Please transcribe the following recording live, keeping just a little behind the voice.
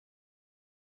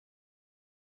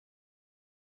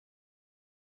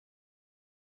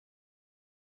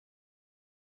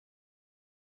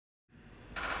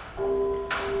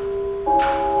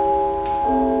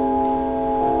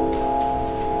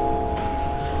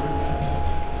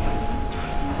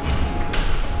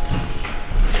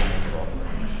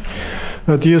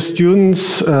Dear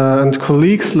students and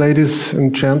colleagues, ladies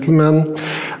and gentlemen,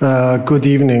 good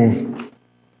evening.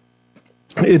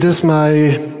 It is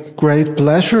my great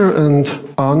pleasure and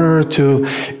honor to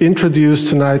introduce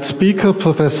tonight's speaker,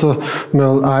 Professor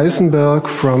Merle Eisenberg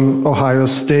from Ohio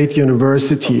State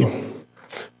University.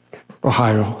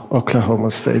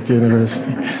 Oklahoma State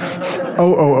University.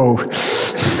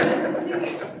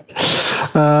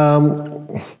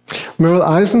 Merle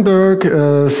Eisenberg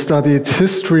studied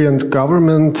history and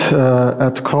government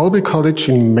at Colby College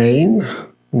in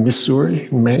Missouri,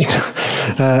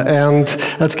 and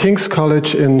at King's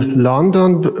College in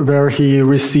London, where he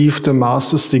received a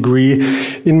master's degree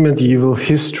in medieval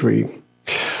history.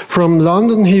 From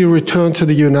London, he returned to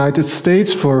the United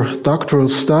States for doctoral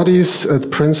studies at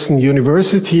Princeton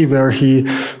University, where he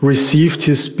received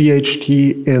his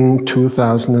PhD in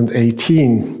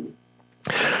 2018.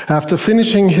 After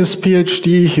finishing his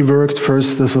PhD, he worked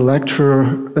first as a lecturer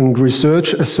and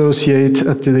research associate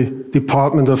at the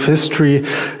Department of History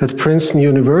at Princeton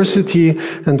University,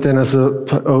 and then as a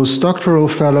postdoctoral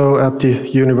fellow at the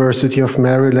University of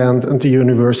Maryland and the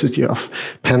University of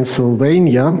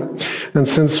Pennsylvania. And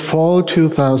since fall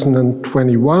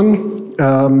 2021,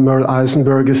 Merle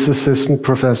Eisenberg is assistant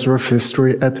professor of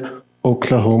history at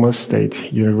Oklahoma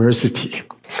State University.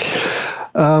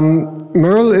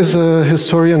 Merle is a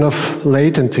historian of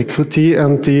late antiquity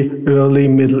and the early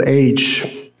Middle Age.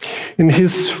 In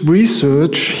his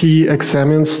research, he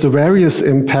examines the various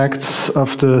impacts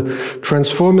of the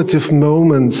transformative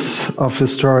moments of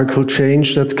historical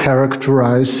change that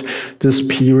characterize this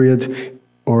period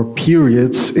or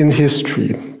periods in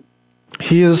history.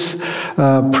 He is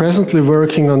presently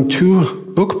working on two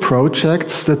book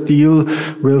projects that deal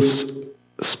with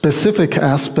specific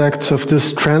aspects of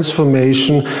this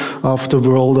transformation of the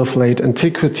world of late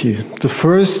antiquity. The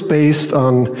first, based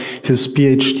on his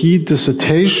PhD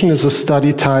dissertation, is a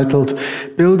study titled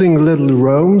Building Little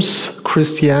Rome's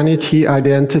Christianity,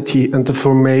 Identity, and the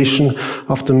Formation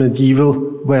of the Medieval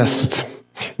West.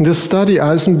 In this study,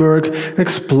 Eisenberg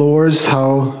explores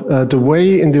how the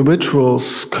way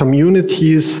individuals,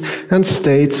 communities, and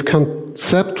states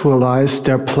conceptualize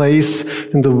their place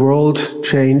in the world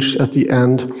changed at the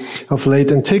end of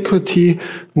late antiquity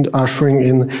and ushering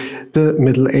in the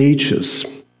Middle Ages.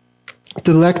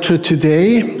 The lecture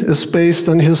today is based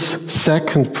on his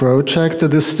second project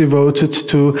that is devoted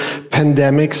to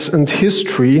pandemics and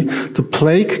history, the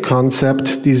plague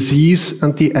concept, disease,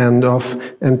 and the end of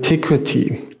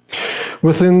antiquity.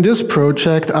 Within this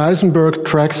project, Eisenberg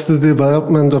tracks the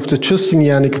development of the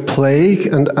Justinianic plague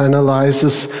and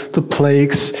analyzes the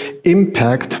plague's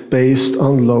impact based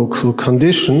on local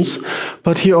conditions,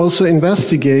 but he also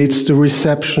investigates the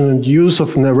reception and use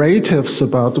of narratives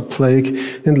about the plague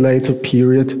in later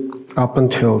period up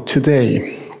until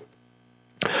today.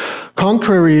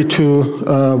 Contrary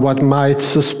to what might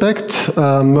suspect,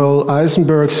 Merle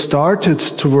Eisenberg started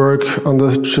to work on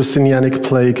the Justinianic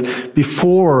plague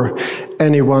before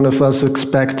any one of us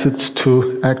expected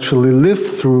to actually live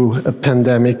through a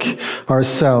pandemic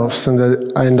ourselves.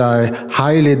 And I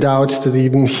highly doubt that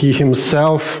even he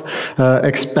himself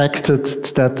expected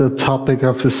that the topic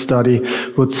of his study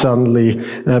would suddenly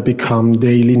become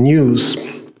daily news.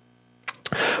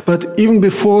 But even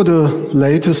before the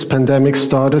latest pandemic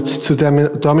started to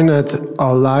dominate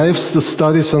our lives, the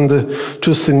studies on the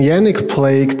Justinianic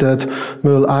plague that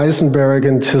Merle Eisenberg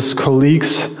and his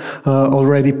colleagues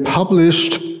already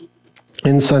published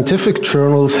in scientific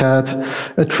journals had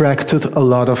attracted a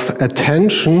lot of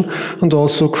attention and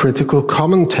also critical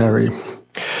commentary.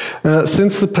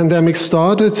 Since the pandemic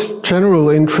started, general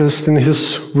interest in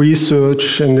his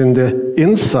research and in the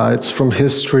insights from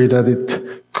history that it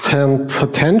can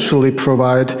potentially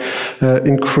provide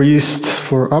increased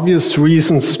for obvious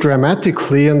reasons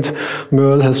dramatically, and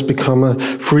Merle has become a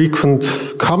frequent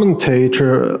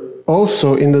commentator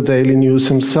also in the daily news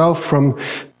himself, from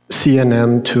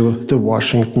CNN to the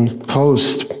Washington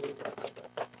Post.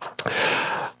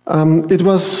 It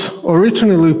was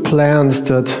originally planned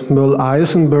that Merle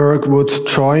Eisenberg would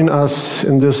join us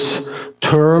in this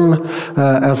term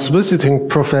as visiting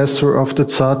professor of the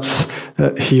ZAZH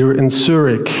here in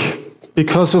Zurich.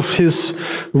 Because of his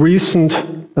recent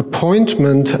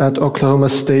appointment at Oklahoma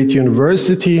State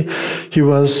University, he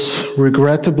was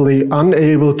regrettably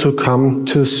unable to come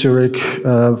to Zurich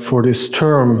for this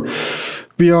term.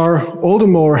 We are all the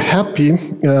more happy,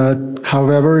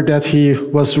 however, that he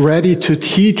was ready to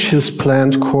teach his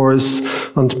planned course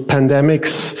on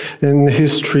pandemics in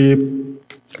history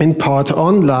in part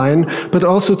online, but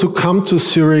also to come to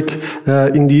Zurich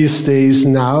in these days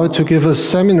now to give a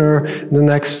seminar in the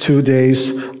next 2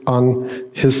 days on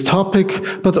his topic,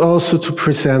 but also to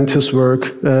present his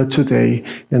work today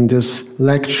in this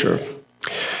lecture.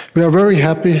 We are very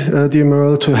happy, dear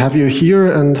Merle, to have you here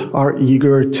and are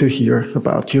eager to hear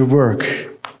about your work.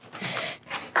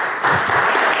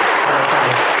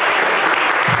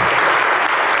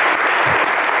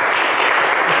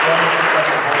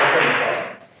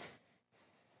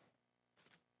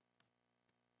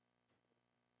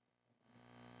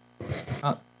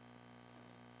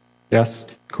 Yes,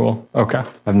 cool. Okay.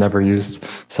 I've never used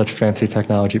such fancy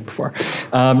technology before.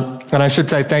 And I should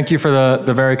say thank you for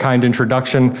the very kind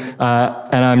introduction,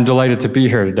 and I'm delighted to be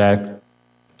here today.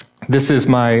 This is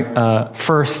my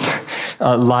first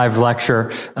live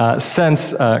lecture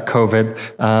since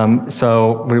COVID,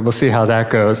 so we will see how that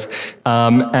goes.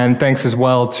 And thanks as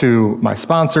well to my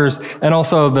sponsors and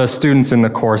also the students in the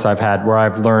course I've had, where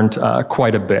I've learned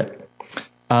quite a bit.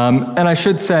 And I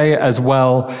should say as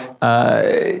well,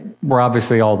 we're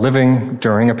obviously all living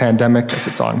during a pandemic as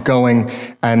it's ongoing,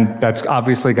 and that's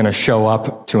obviously going to show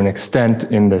up to an extent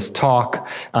in this talk.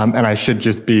 And I should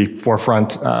just be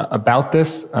forefront about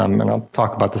this, and I'll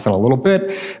talk about this in a little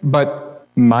bit. But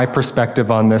my perspective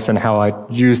on this and how I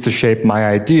use to shape my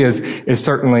ideas is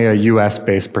certainly a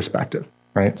US-based perspective.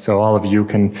 Right? So all of you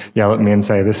can yell at me and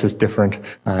say, this is different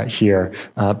here,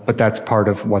 but that's part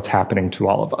of what's happening to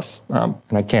all of us. And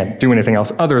I can't do anything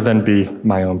else other than be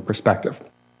my own perspective.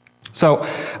 So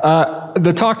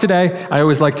the talk today, I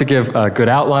always like to give good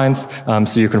outlines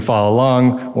so you can follow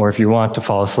along, or if you want to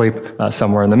fall asleep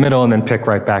somewhere in the middle and then pick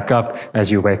right back up as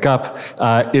you wake up,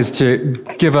 is to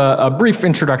give a brief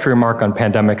introductory remark on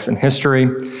pandemics and history,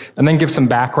 and then give some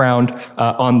background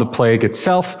on the plague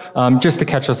itself, just to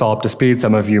catch us all up to speed.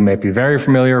 Some of you may be very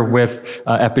familiar with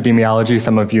epidemiology.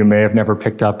 Some of you may have never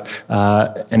picked up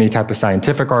any type of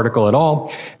scientific article at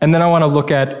all. And then I want to look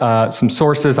at some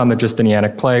sources on the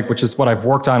Justinianic plague, which is what I've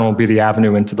worked on and will be the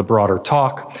avenue into the broader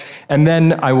talk. And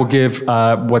then I will give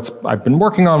what I've been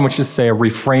working on, which is, say, a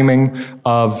reframing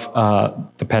of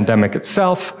the pandemic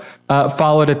itself,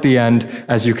 followed at the end,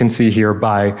 as you can see here,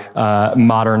 by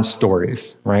modern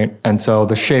stories, right? And so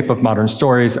the shape of modern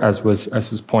stories, as was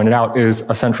pointed out, is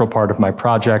a central part of my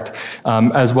project,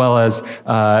 as well as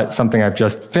something I've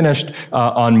just finished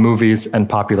on movies and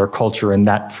popular culture and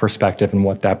that perspective and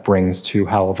what that brings to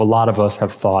how a lot of us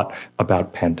have thought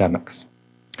about pandemics.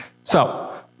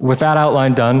 So with that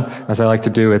outline done, as I like to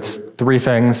do, it's 3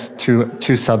 things,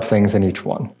 two sub-things in each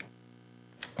one.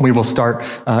 We will start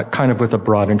kind of with a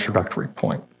broad introductory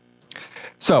point.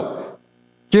 So,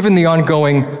 given the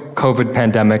ongoing COVID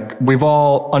pandemic, we've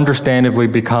all understandably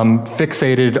become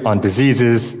fixated on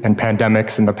diseases and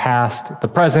pandemics in the past, the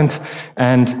present,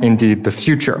 and indeed the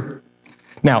future.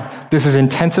 Now, this is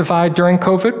intensified during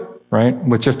COVID, right?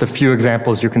 With just a few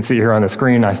examples you can see here on the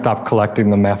screen. I stopped collecting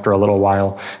them after a little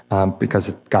while because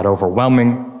it got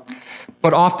overwhelming.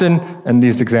 But often, and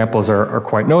these examples are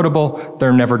quite notable,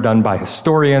 they're never done by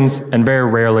historians and very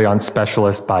rarely on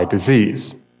specialists by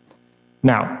disease.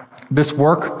 Now, this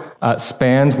work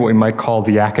spans what we might call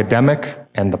the academic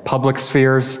and the public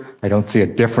spheres. I don't see a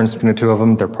difference between the two of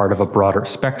them. They're part of a broader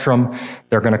spectrum.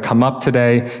 They're going to come up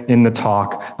today in the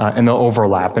talk, and they'll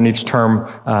overlap. And each term,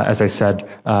 as I said,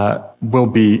 will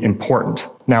be important.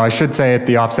 Now, I should say at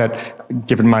the offset,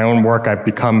 given my own work, I've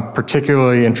become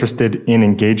particularly interested in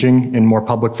engaging in more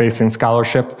public-facing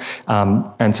scholarship,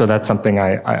 and so that's something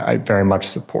I very much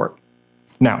support.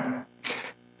 Now,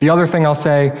 the other thing I'll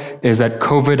say is that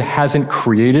COVID hasn't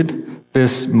created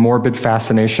this morbid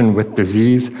fascination with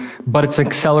disease, but it's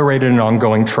accelerated an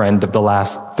ongoing trend of the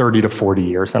last 30 to 40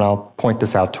 years, and I'll point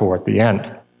this out toward the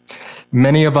end.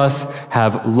 Many of us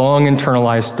have long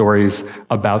internalized stories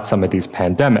about some of these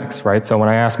pandemics, right? So when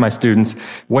I ask my students,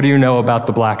 what do you know about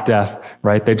the Black Death,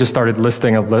 right? They just started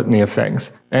listing a litany of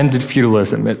things. Ended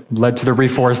feudalism. It led to the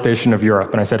reforestation of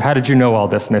Europe. And I said, how did you know all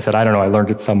this? And they said, I don't know, I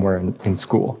learned it somewhere in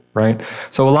school, right?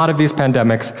 So a lot of these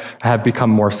pandemics have become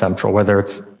more central, whether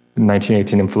it's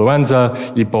 1918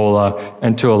 influenza, Ebola,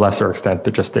 and to a lesser extent,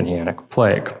 the Justinianic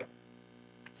plague.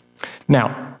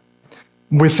 Now,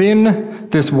 within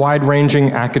this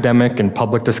wide-ranging academic and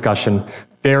public discussion,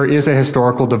 there is a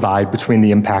historical divide between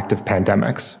the impact of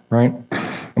pandemics, right?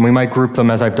 And we might group them,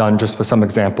 as I've done just with some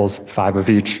examples, 5 of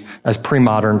each, as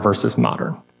pre-modern versus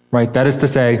modern, right? That is to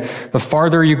say, the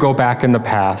farther you go back in the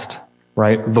past,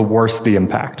 right, the worse the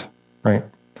impact, right?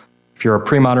 If you're a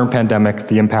pre-modern pandemic,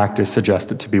 the impact is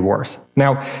suggested to be worse.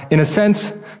 Now, in a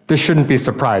sense, this shouldn't be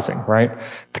surprising, right?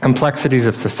 The complexities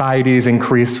of societies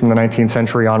increased from the 19th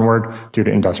century onward due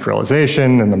to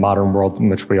industrialization and the modern world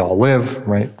in which we all live,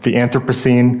 right? The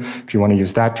Anthropocene, if you want to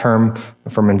use that term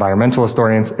from environmental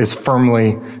historians, is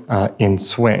firmly in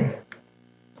swing.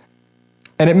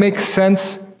 And it makes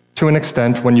sense to an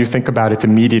extent when you think about its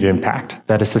immediate impact,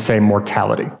 that is to say,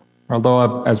 mortality.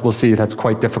 Although, as we'll see, that's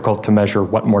quite difficult to measure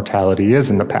what mortality is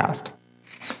in the past.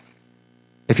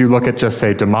 If you look at just,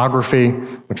 say, demography,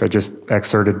 which I just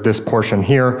excerpted this portion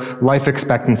here, life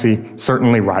expectancy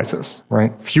certainly rises,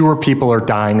 right? Fewer people are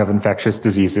dying of infectious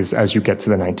diseases as you get to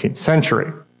the 19th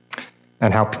century,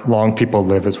 and how long people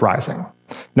live is rising.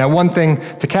 Now, one thing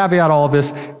to caveat all of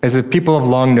this is that people have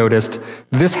long noticed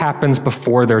this happens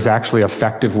before there's actually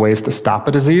effective ways to stop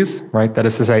a disease, right? That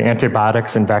is to say,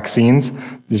 antibiotics and vaccines,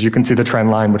 as you can see the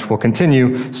trend line, which will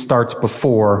continue, starts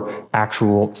before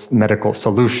actual medical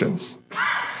solutions.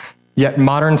 Yet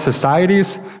modern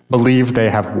societies believe they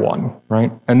have won,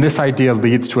 right? And this idea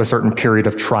leads to a certain period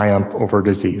of triumph over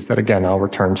disease that, again, I'll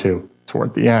return to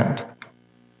toward the end.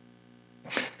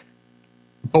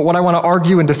 But what I want to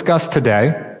argue and discuss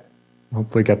today,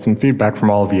 hopefully get some feedback from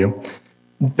all of you,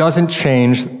 doesn't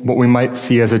change what we might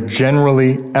see as a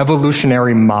generally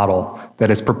evolutionary model that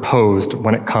is proposed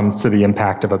when it comes to the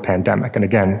impact of a pandemic. And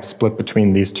again, split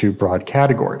between these two broad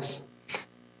categories.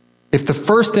 If the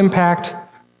first impact,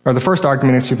 or the first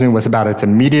argument, excuse me, was about its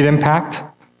immediate impact,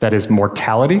 that is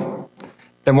mortality,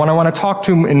 then what I want to talk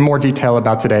to in more detail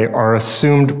about today are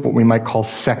assumed what we might call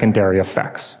secondary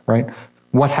effects, right?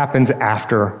 What happens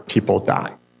after people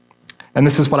die? And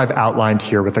this is what I've outlined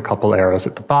here with a couple arrows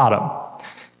at the bottom.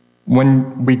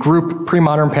 When we group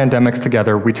pre-modern pandemics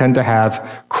together, we tend to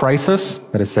have crisis,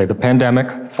 that is to say the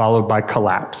pandemic, followed by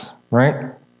collapse,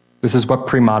 right? This is what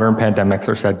pre-modern pandemics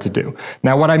are said to do.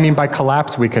 Now, what I mean by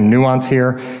collapse, we can nuance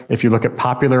here. If you look at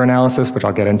popular analysis, which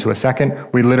I'll get into a second,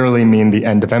 we literally mean the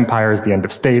end of empires, the end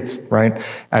of states, right?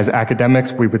 As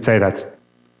academics, we would say that's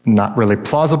not really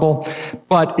plausible,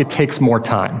 but it takes more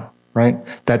time, right?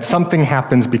 That something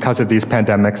happens because of these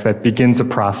pandemics that begins a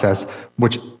process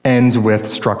which ends with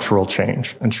structural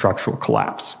change and structural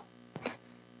collapse.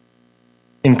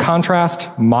 In contrast,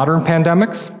 modern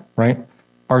pandemics, right,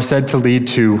 are said to lead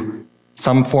to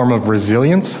some form of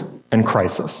resilience and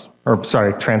crisis, or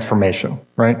sorry, transformation,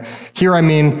 right? Here I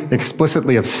mean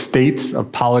explicitly of states,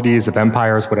 of polities, of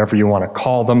empires, whatever you want to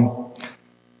call them.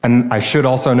 And I should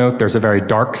also note there's a very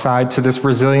dark side to this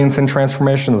resilience and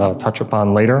transformation that I'll touch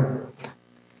upon later.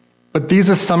 But these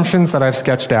assumptions that I've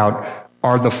sketched out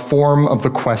are the form of the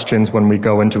questions when we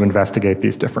go in to investigate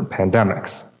these different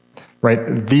pandemics,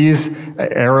 right? These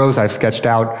arrows I've sketched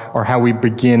out are how we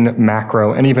begin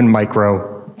macro and even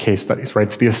micro case studies, right?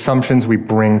 It's the assumptions we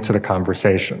bring to the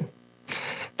conversation.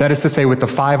 That is to say, with the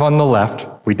 5 on the left,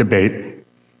 we debate,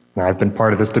 and I've been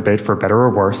part of this debate for better or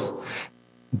worse.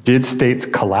 Did states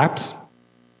collapse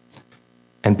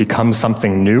and become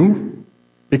something new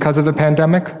because of the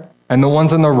pandemic? And the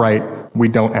ones on the right, we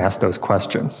don't ask those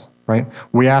questions, right?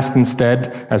 We asked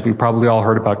instead, as we probably all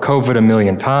heard about COVID a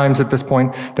million times at this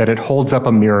point, that it holds up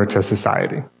a mirror to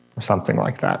society or something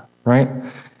like that, right?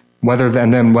 Whether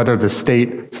the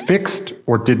state fixed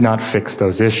or did not fix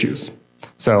those issues.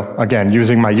 So again,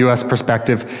 using my US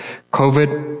perspective,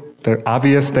 COVID, the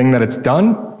obvious thing that it's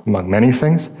done, among many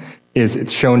things, is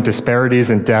it's shown disparities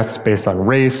in deaths based on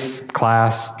race,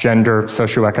 class, gender,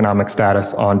 socioeconomic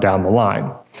status, on down the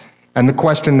line. And the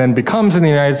question then becomes in the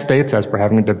United States, as we're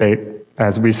having a debate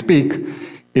as we speak,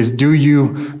 is do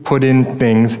you put in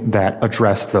things that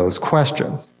address those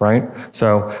questions, right?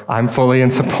 So I'm fully in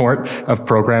support of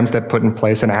programs that put in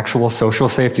place an actual social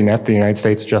safety net the United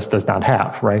States just does not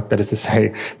have, right? That is to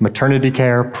say, maternity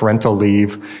care, parental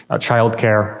leave, child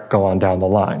care, go on down the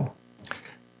line.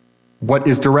 What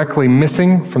is directly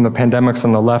missing from the pandemics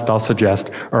on the left, I'll suggest,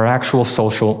 are actual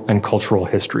social and cultural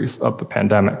histories of the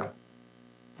pandemic.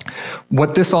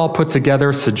 What this all put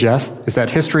together suggests is that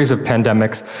histories of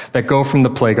pandemics that go from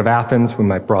the plague of Athens, we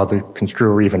might broadly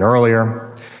construe or even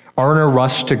earlier, are in a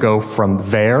rush to go from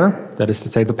there, that is to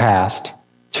say the past,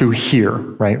 to here,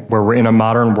 right, where we're in a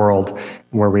modern world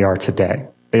where we are today.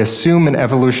 They assume an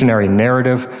evolutionary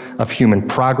narrative of human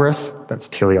progress that's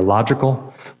teleological,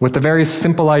 with the very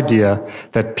simple idea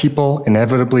that people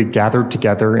inevitably gathered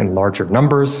together in larger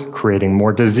numbers, creating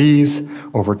more disease,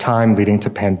 over time leading to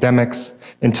pandemics,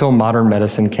 until modern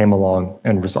medicine came along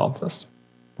and resolved this,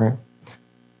 right?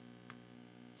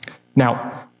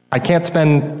 Now, I can't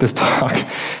spend this talk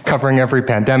covering every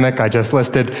pandemic I just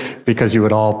listed because you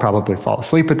would all probably fall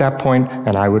asleep at that point,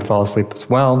 and I would fall asleep as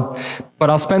well. But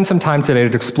I'll spend some time today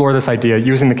to explore this idea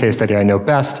using the case study I know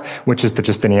best, which is the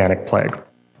Justinianic plague.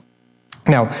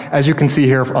 Now, as you can see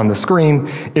here on the screen,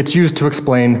 it's used to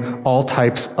explain all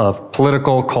types of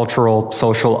political, cultural,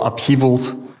 social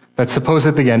upheavals that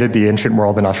supposedly ended the ancient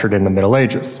world and ushered in the Middle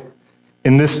Ages.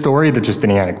 In this story, the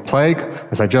Justinianic plague,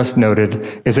 as I just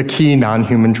noted, is a key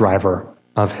non-human driver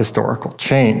of historical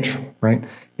change, right?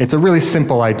 It's a really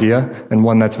simple idea and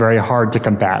one that's very hard to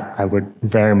combat, I would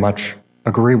very much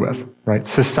agree with, right?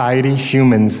 Society,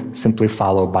 humans simply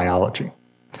follow biology,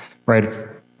 right?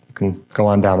 You can go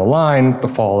on down the line, the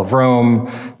fall of Rome,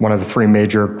 one of the three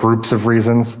major groups of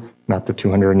reasons, not the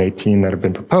 218 that have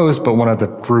been proposed, but one of the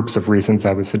groups of reasons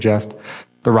I would suggest,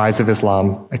 the rise of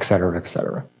Islam, et cetera, et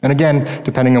cetera. And again,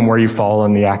 depending on where you fall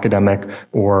in the academic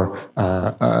or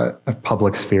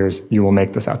public spheres, you will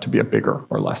make this out to be a bigger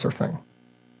or lesser thing.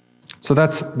 So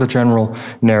that's the general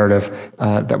narrative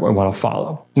that we want to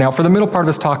follow. Now, for the middle part of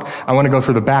this talk, I want to go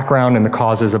through the background and the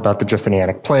causes about the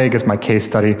Justinianic plague as my case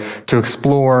study to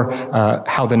explore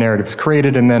how the narrative is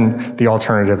created and then the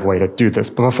alternative way to do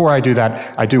this. But before I do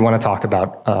that, I do want to talk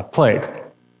about plague.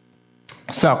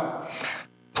 So,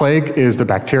 plague is the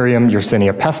bacterium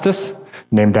Yersinia pestis,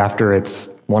 named after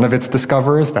one of its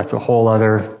discoverers. That's a whole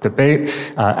other debate,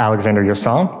 Alexander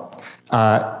Yersin.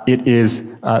 It is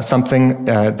something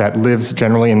that lives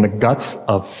generally in the guts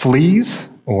of fleas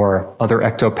or other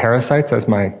ectoparasites, as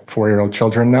my 4-year-old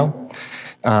children know.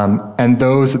 And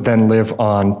those then live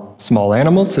on small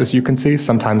animals, as you can see.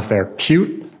 Sometimes they're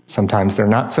cute, sometimes they're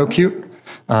not so cute.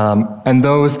 And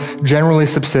those generally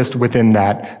subsist within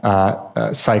that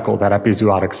cycle, that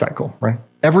epizootic cycle, right?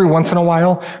 Every once in a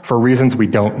while, for reasons we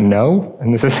don't know,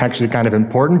 and this is actually kind of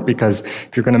important because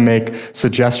if you're going to make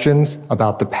suggestions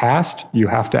about the past, you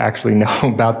have to actually know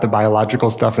about the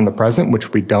biological stuff in the present,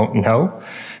 which we don't know.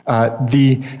 There'll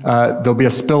be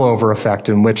a spillover effect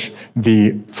in which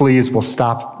the fleas will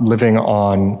stop living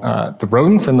on the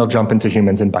rodents and they'll jump into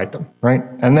humans and bite them, right?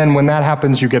 And then when that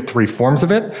happens, you get 3 forms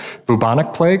of it.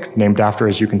 Bubonic plague, named after,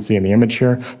 as you can see in the image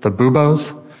here, the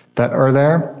buboes that are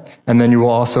there. And then you will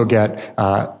also get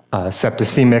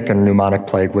septicemic and pneumonic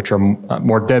plague, which are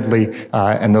more deadly,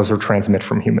 and those will transmit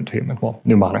from human to human. Well,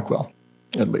 pneumonic will,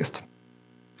 at least.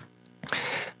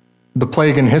 The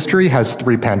plague in history has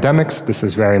 3 pandemics. This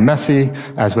is very messy.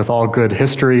 As with all good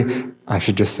history, I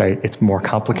should just say it's more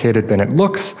complicated than it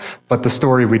looks, but the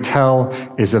story we tell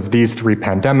is of these 3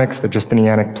 pandemics, the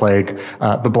Justinianic plague,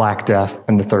 the Black Death,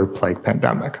 and the Third Plague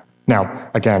pandemic. Now,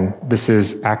 again, this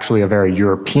is actually a very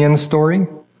European story,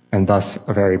 and thus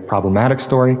a very problematic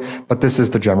story, but this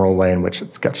is the general way in which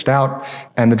it's sketched out.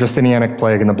 And the Justinianic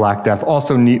plague and the Black Death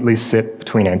also neatly sit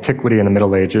between antiquity and the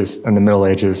Middle Ages, and the Middle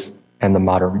Ages and the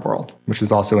modern world, which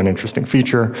is also an interesting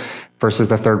feature, versus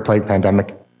the Third Plague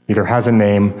pandemic neither has a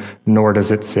name, nor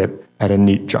does it sit at a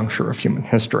neat juncture of human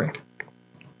history.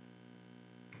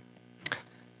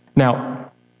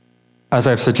 Now, as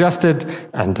I've suggested,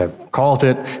 and I've called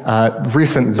it,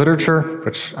 recent literature,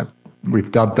 which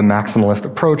we've dubbed the maximalist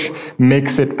approach,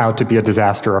 makes it out to be a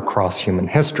disaster across human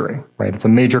history, right? It's a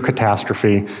major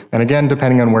catastrophe, and again,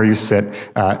 depending on where you sit,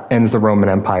 ends the Roman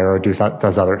Empire or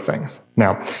does other things.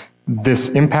 Now, this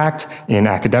impact in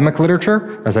academic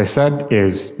literature, as I said,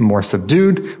 is more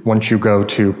subdued. Once you go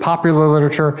to popular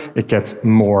literature, it gets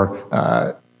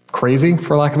more crazy,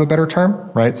 for lack of a better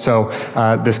term, right? So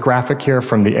this graphic here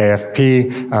from the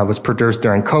AFP was produced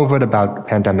during COVID about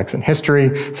pandemics in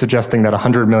history, suggesting that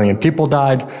 100 million people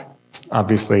died. It's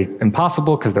obviously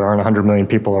impossible because there aren't 100 million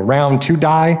people around to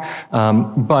die,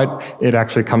 but it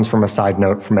actually comes from a side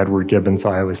note from Edward Gibbon, so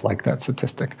I always like that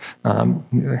statistic,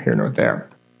 neither here nor there.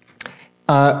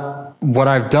 What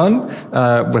I've done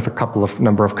with a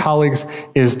number of colleagues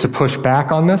is to push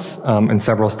back on this in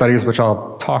several studies, which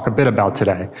I'll talk a bit about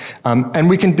today. And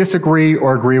we can disagree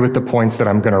or agree with the points that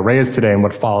I'm going to raise today and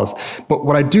what follows. But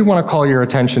what I do want to call your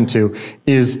attention to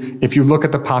is, if you look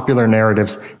at the popular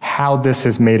narratives, how this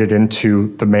has made it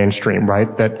into the mainstream,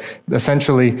 right? That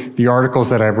essentially the articles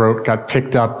that I wrote got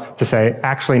picked up to say,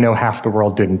 actually, no, half the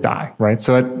world didn't die, right?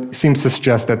 So it seems to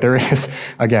suggest that there is,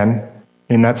 again,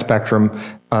 in that spectrum,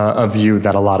 a view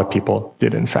that a lot of people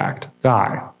did in fact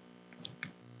die.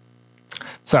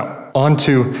 So, on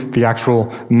to the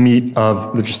actual meat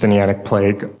of the Justinianic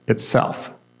plague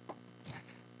itself.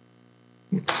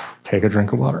 Just take a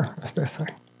drink of water, as they say.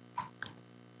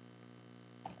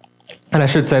 And I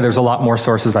should say there's a lot more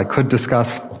sources I could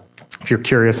discuss. If you're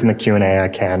curious in the Q&A, I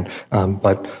can,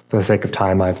 but for the sake of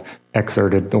time, I've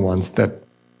excerpted the ones that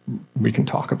we can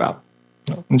talk about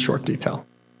in short detail.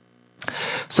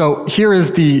 So here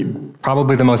is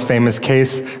probably the most famous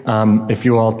case. If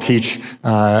you all teach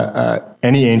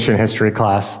any ancient history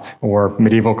class or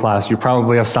medieval class, you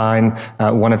probably assign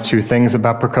one of two things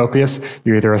about Procopius.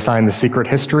 You either assign the secret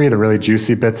history, the really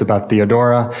juicy bits about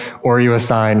Theodora, or you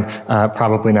assign,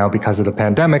 probably now because of the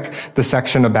pandemic, the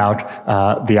section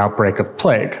about the outbreak of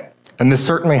plague. And this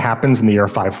certainly happens in the year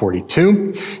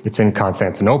 542. It's in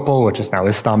Constantinople, which is now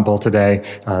Istanbul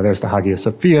today. There's the Hagia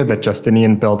Sophia that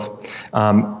Justinian built.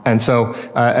 And so,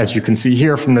 as you can see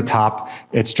here from the top,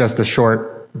 it's just a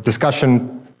short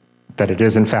discussion that it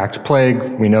is in fact plague.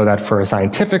 We know that for a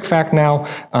scientific fact now,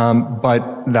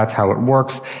 but that's how it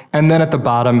works. And then at the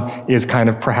bottom is kind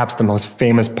of perhaps the most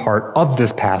famous part of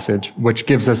this passage, which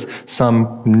gives us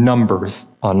some numbers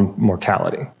on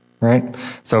mortality, right?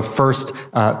 So first,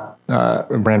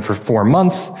 it ran for 4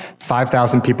 months,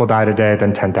 5,000 people died a day,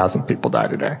 then 10,000 people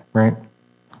died a day, right?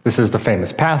 This is the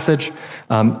famous passage.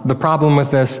 The problem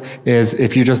with this is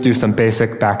if you just do some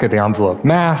basic back of the envelope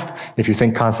math, if you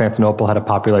think Constantinople had a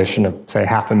population of, say,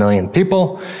 500,000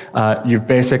 people, you've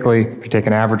basically, if you take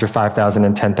an average of 5,000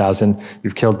 and 10,000,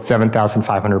 you've killed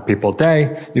 7,500 people a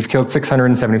day, you've killed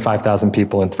 675,000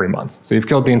 people in 3 months. So you've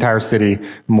killed the entire city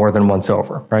more than once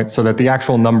over, right? So that the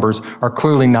actual numbers are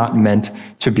clearly not meant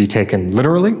to be taken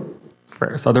literally.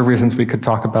 Various other reasons we could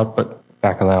talk about, but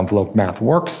back of the envelope math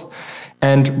works.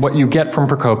 And what you get from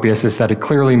Procopius is that it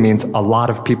clearly means a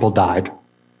lot of people died.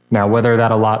 Now, whether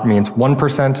that a lot means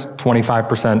 1%,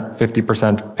 25%,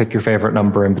 50%, pick your favorite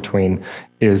number in between,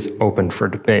 is open for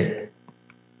debate.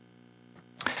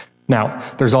 Now,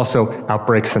 there's also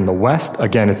outbreaks in the West.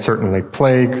 Again, it's certainly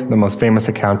plague. The most famous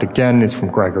account, again, is from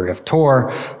Gregory of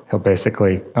Tours. He'll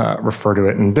basically refer to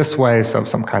it in this way, so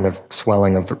some kind of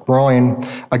swelling of the groin.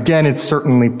 Again, it's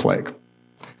certainly plague.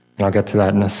 And I'll get to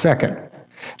that in a second.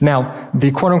 Now, the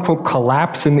quote-unquote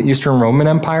collapse in the Eastern Roman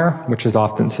Empire, which is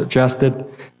often suggested,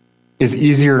 is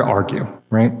easier to argue,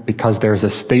 right? Because there's a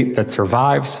state that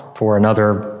survives for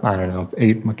another, I don't know,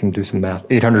 we can do some math,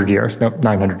 800 years, no,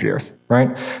 900 years,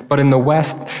 right? But in the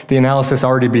West, the analysis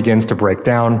already begins to break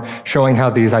down, showing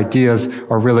how these ideas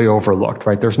are really overlooked,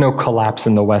 right? There's no collapse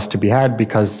in the West to be had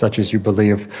because, such as you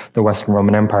believe the Western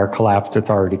Roman Empire collapsed, it's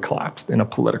already collapsed in a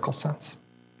political sense.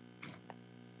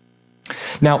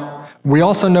 Now, we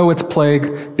also know it's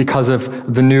plague because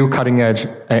of the new cutting-edge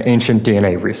ancient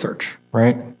DNA research,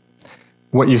 right?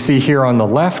 What you see here on the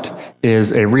left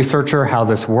is a researcher. How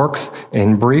this works,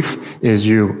 in brief, is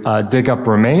you dig up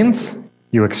remains,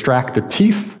 you extract the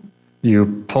teeth,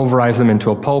 you pulverize them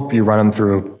into a pulp, you run them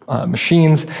through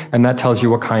machines, and that tells you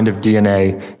what kind of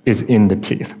DNA is in the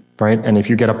teeth. Right? And if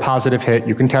you get a positive hit,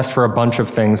 you can test for a bunch of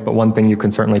things, but one thing you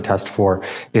can certainly test for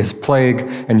is plague,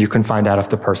 and you can find out if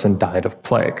the person died of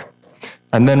plague.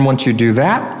 And then once you do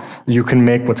that, you can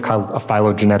make what's called a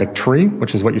phylogenetic tree,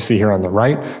 which is what you see here on the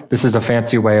right. This is a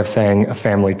fancy way of saying a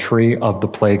family tree of the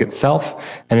plague itself.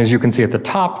 And as you can see at the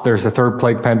top, there's a third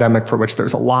plague pandemic for which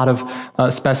there's a lot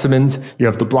of specimens. You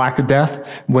have the Black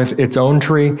Death with its own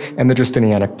tree and the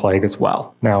Justinianic plague as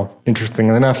well. Now,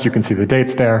 interestingly enough, you can see the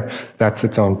dates there. That's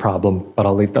its own problem, but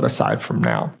I'll leave that aside from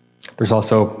now. There's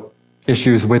also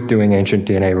issues with doing ancient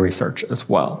DNA research as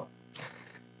well.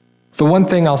 The one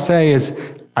thing I'll say is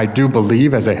I do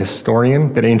believe as a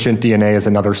historian that ancient DNA is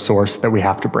another source that we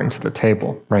have to bring to the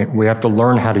table, right? We have to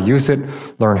learn how to use it,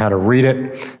 learn how to read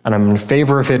it, and I'm in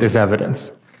favor of it as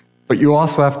evidence. But you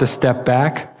also have to step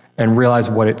back and realize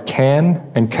what it can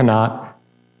and cannot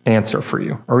answer for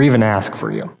you, or even ask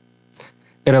for you.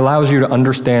 It allows you to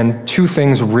understand two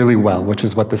things really well, which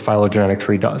is what this phylogenetic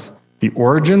tree does. The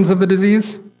origins of the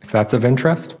disease, if that's of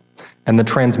interest, and the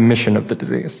transmission of the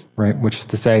disease, right? Which is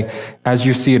to say, as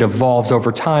you see it evolves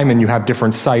over time and you have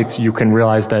different sites, you can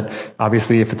realize that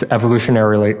obviously if it's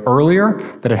evolutionarily earlier,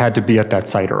 that it had to be at that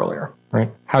site earlier, right?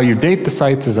 How you date the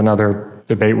sites is another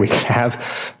debate we can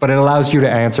have, but it allows you to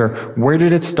answer where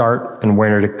did it start and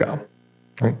where did it go,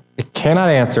 right? It cannot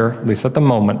answer, at least at the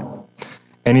moment,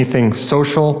 anything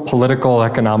social, political,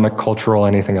 economic, cultural,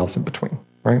 anything else in between,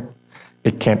 right?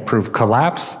 It can't prove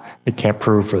collapse, it can't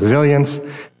prove resilience,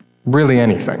 really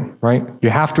anything, right?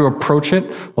 You have to approach it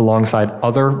alongside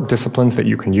other disciplines that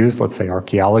you can use, let's say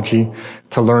archaeology,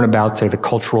 to learn about, say, the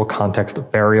cultural context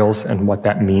of burials and what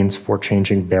that means for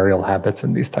changing burial habits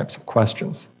and these types of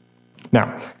questions.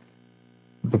 Now,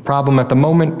 the problem at the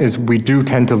moment is we do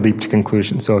tend to leap to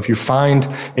conclusions. So if you find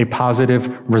a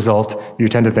positive result, you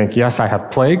tend to think, yes, I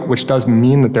have plague, which does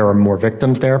mean that there are more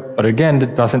victims there, but again,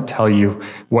 it doesn't tell you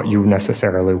what you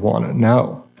necessarily want to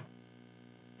know.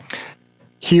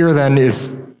 Here then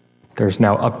is There's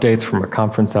now updates from a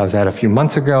conference that I was at a few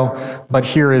months ago, but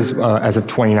here is, as of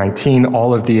 2019,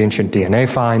 all of the ancient DNA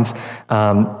finds.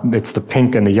 It's the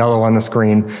pink and the yellow on the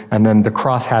screen, and then the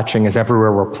cross-hatching is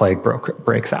everywhere where plague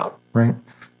breaks out, right?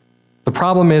 The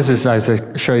problem is, as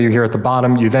I show you here at the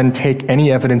bottom, you then take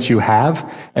any evidence you have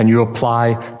and you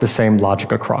apply the same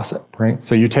logic across it, right?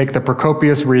 So you take the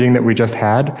Procopius reading that we just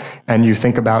had and you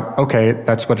think about, okay,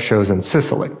 that's what it shows in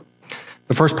Sicily.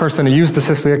 The first person to use the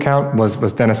Sicily account was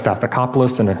Dennis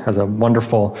Stathakopoulos, and it has a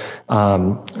wonderful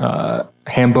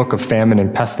handbook of famine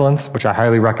and pestilence, which I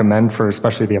highly recommend for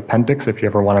especially the appendix if you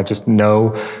ever want to just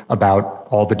know about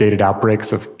all the dated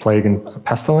outbreaks of plague and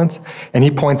pestilence. And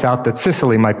he points out that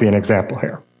Sicily might be an example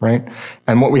here, right?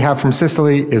 And what we have from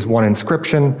Sicily is one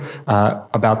inscription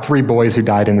about 3 boys who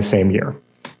died in the same year.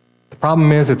 The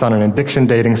problem is it's on an addiction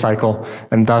dating cycle,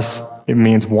 and thus it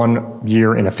means 1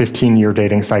 year in a 15-year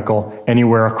dating cycle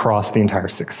anywhere across the entire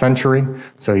 6th century.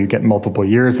 So you get multiple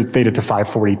years. It's dated to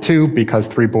 542 because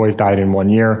 3 boys died in 1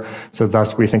 year. So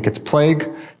thus we think it's plague,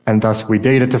 and thus we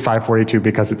date it to 542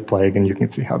 because it's plague, and you can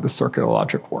see how this circular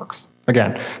logic works.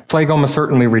 Again, plague almost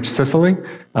certainly reached Sicily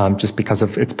just because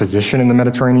of its position in the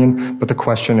Mediterranean, but the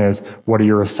question is, what are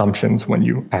your assumptions when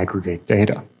you aggregate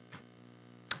data?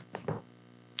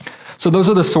 So those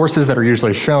are the sources that are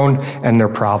usually shown and their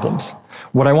problems.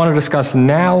 What I want to discuss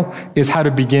now is how to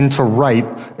begin to write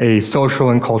a social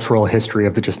and cultural history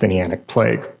of the Justinianic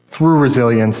plague through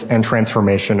resilience and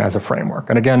transformation as a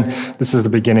framework. And again, this is the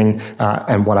beginning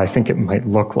and what I think it might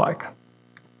look like.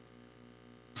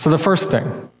 So the first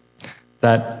thing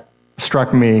that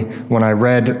struck me when I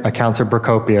read accounts of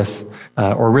Procopius,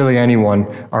 or really anyone,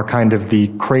 are kind of the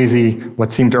crazy,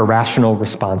 what seemed irrational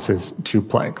responses to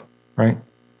plague, right?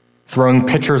 Throwing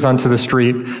pitchers onto the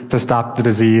street to stop the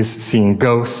disease, seeing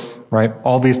ghosts, right?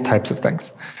 All these types of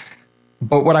things.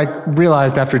 But what I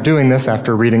realized after doing this,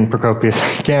 after reading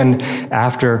Procopius again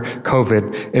after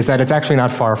COVID, is that it's actually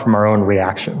not far from our own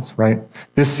reactions, right?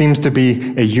 This seems to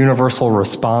be a universal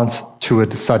response to a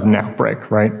sudden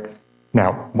outbreak, right?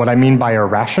 Now, what I mean by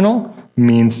irrational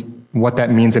means what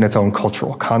that means in its own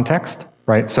cultural context.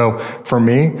 Right? So for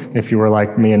me, if you were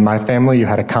like me and my family, you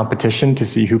had a competition to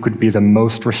see who could be the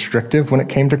most restrictive when it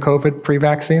came to COVID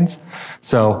pre-vaccines.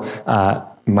 So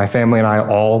my family and I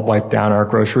all wiped down our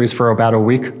groceries for about a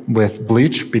week with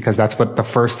bleach because that's what the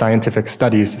first scientific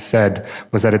studies said,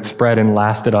 was that it spread and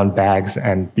lasted on bags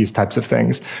and these types of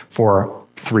things for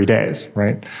 3 days,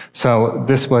 right? So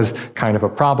this was kind of a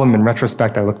problem. In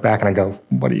retrospect, I look back and I go,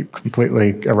 what are you,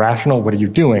 completely irrational? What are you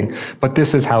doing? But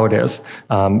this is how it is,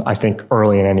 I think,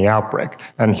 early in any outbreak.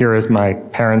 And here is my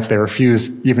parents. They refuse,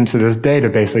 even to this day, to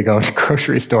basically go into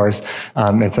grocery stores.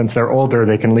 And since they're older,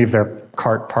 they can leave their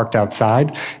cart parked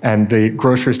outside, and the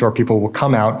grocery store people will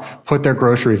come out, put their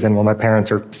groceries in while my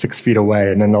parents are 6 feet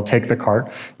away, and then they'll take the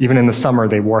cart. Even in the summer,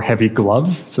 they wore heavy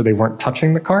gloves, so they weren't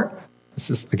touching the cart. This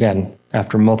is, again,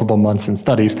 after multiple months in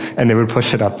studies, and they would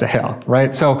push it up the hill,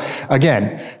 right? So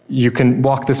again, you can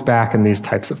walk this back in these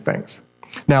types of things.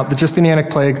 Now, the Justinianic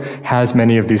plague has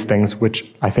many of these things, which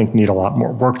I think need a lot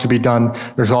more work to be done.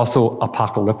 There's also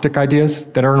apocalyptic ideas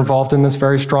that are involved in this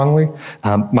very strongly.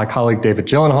 My colleague David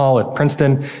Gyllenhaal at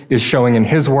Princeton is showing in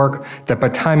his work that by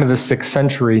the time of the 6th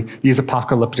century, these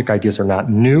apocalyptic ideas are not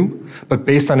new, but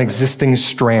based on existing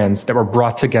strands that were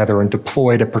brought together and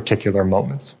deployed at particular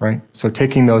moments, right? So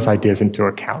taking those ideas into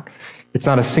account. It's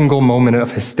not a single moment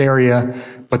of hysteria,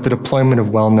 but the deployment of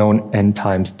well-known end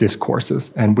times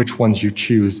discourses and which ones you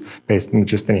choose based on the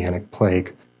Justinianic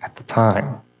plague at the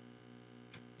time.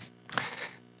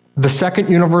 The second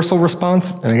universal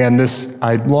response, and again, this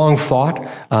I long thought,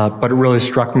 but it really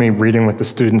struck me reading with the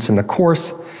students in the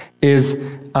course, is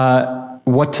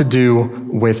what to do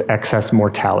with excess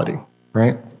mortality,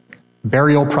 right?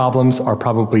 Burial problems are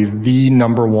probably the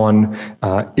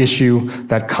 #1 issue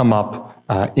that come up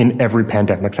in every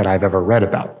pandemic that I've ever read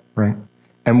about, right?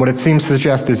 And what it seems to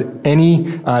suggest is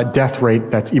any death rate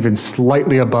that's even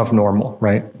slightly above normal,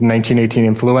 right? 1918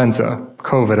 influenza,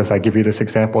 COVID, as I give you this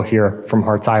example here from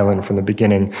Hart's Island from the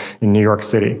beginning in New York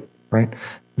City, right?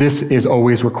 This is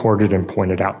always recorded and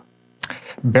pointed out.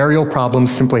 Burial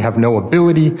problems simply have no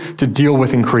ability to deal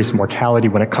with increased mortality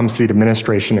when it comes to the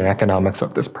administration and economics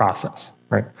of this process,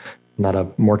 right? I'm not a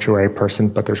mortuary person,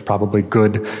 but there's probably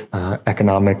good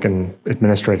economic and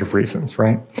administrative reasons,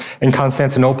 right? And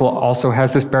Constantinople also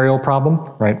has this burial problem,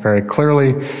 right, very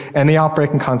clearly. And the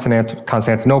outbreak in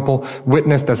Constantinople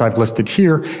witnessed, as I've listed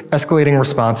here, escalating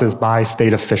responses by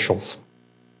state officials.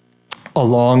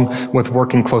 along with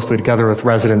working closely together with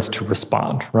residents to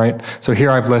respond, right? So here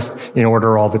I've listed in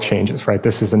order all the changes, right?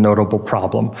 This is a notable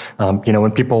problem.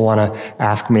 When people want to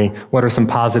ask me, what are some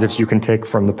positives you can take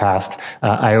from the past?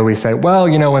 I always say, well,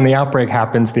 when the outbreak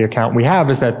happens, the account we have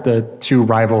is that the two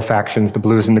rival factions, the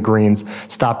Blues and the Greens,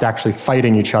 stopped actually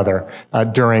fighting each other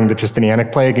during the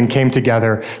Justinianic plague and came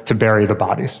together to bury the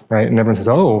bodies, right? And everyone says,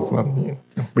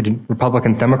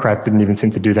 Republicans, Democrats didn't even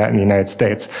seem to do that in the United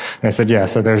States. And I said, yeah,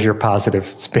 so there's your positive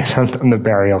spin on the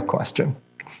burial question.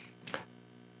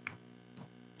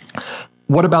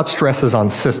 What about stresses on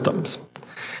systems?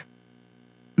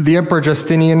 The Emperor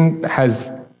Justinian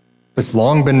has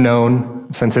long been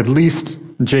known since at least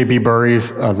J.B.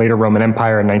 Bury's later Roman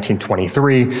Empire in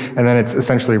 1923, and then it's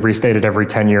essentially restated every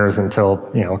 10 years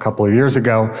until a couple of years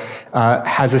ago,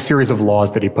 has a series of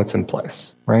laws that he puts in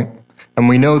place, right? And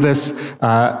we know this,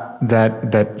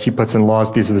 that he puts in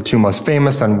laws. These are the two most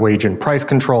famous on wage and price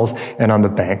controls and on the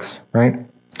banks, right?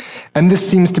 And this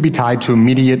seems to be tied to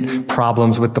immediate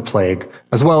problems with the plague,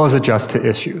 as well as adjust to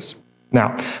issues.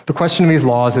 Now, the question of these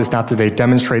laws is not that they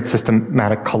demonstrate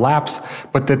systematic collapse,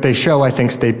 but that they show, I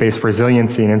think, state-based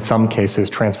resiliency and in some cases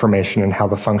transformation in how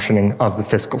the functioning of the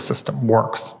fiscal system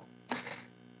works.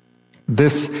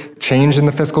 This change in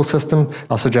the fiscal system,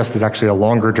 I'll suggest, is actually a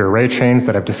longer durée change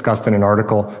that I've discussed in an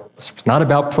article. It's not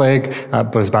about plague,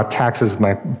 but it's about taxes with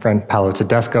my friend Paolo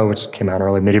Tedesco, which came out in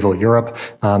early medieval Europe.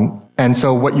 And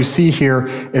so what you see here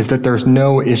is that there's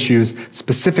no issues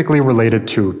specifically related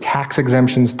to tax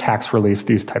exemptions, tax reliefs,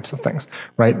 these types of things,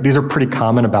 right? These are pretty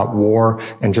common about war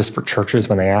and just for churches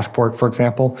when they ask for it, for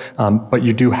example, but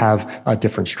you do have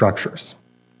different structures.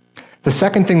 The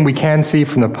second thing we can see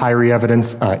from the papyri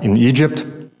evidence in Egypt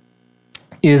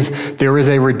is there is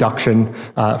a reduction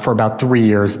for about 3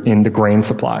 years in the grain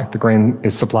supply. The grain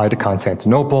is supplied to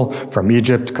Constantinople from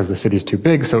Egypt because the city's too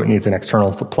big, so it needs an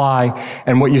external supply.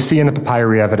 And what you see in the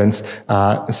papyri evidence,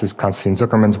 this is Konstantin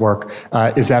Zuckerman's work,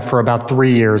 is that for about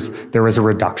 3 years, there is a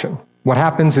reduction. What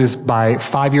happens is by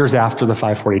 5 years after the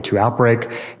 542 outbreak,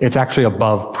 it's actually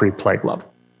above pre-plague level,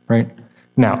 right?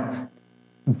 Now,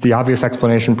 the obvious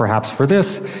explanation perhaps for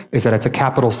this is that it's a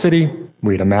capital city.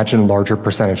 We'd imagine larger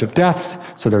percentage of deaths.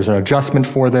 So there's an adjustment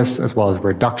for this as well as a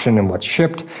reduction in what's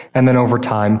shipped. And then over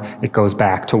time, it goes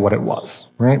back to what it was,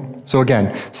 right? So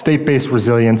again, state-based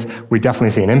resilience, we definitely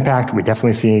see an impact. We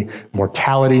definitely see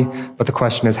mortality. But the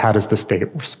question is, how does the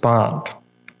state respond?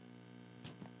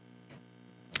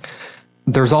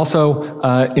 There's also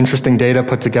interesting data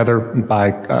put together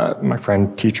by my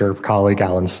friend, teacher, colleague,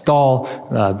 Alan Stahl,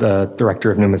 the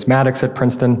director of numismatics at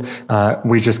Princeton.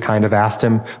 We just kind of asked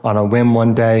him on a whim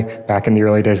one day, back in the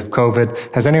early days of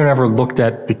COVID, has anyone ever looked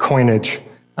at the coinage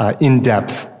in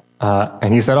depth?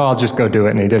 And he said, I'll just go do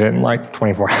it. And he did it in like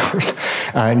 24 hours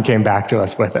and came back to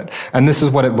us with it. And this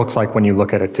is what it looks like when you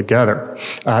look at it together.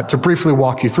 To briefly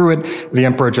walk you through it, the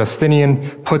Emperor Justinian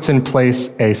puts in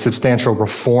place a substantial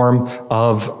reform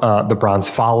of the bronze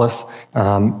phallus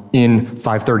in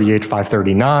 538,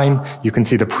 539. You can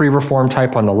see the pre-reform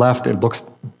type on the left. It looks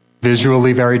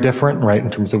visually very different, right, in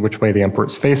terms of which way the emperor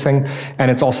is facing. And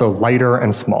it's also lighter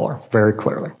and smaller, very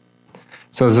clearly.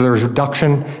 So there's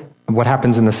reduction. What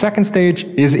happens in the second stage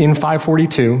is in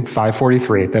 542,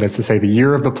 543, that is to say the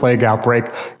year of the plague outbreak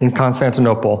in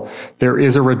Constantinople, there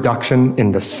is a reduction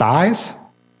in the size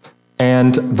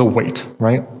and the weight,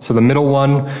 right? So the middle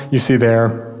one you see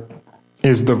there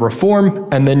is the reform,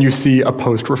 and then you see a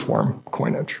post-reform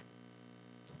coinage.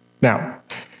 Now,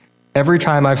 every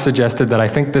time I've suggested that I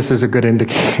think this is a good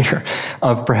indicator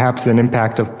of perhaps an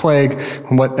impact of plague,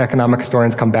 what economic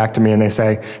historians come back to me and they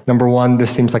say, number one,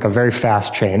 this seems like a very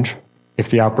fast change if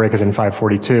the outbreak is in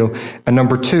 542. And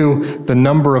number two, the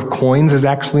number of coins is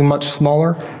actually much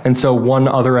smaller. And so one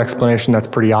other explanation that's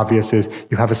pretty obvious is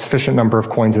you have a sufficient number of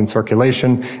coins in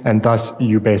circulation, and thus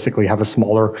you basically have a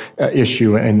smaller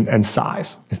issue and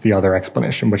size is the other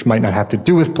explanation, which might not have to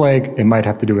do with plague. It might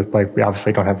have to do with plague. We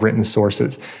obviously don't have written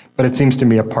sources, but it seems to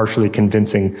me a partially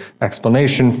convincing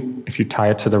explanation if you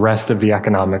tie it to the rest of the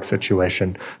economic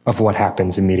situation of what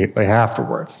happens immediately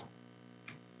afterwards.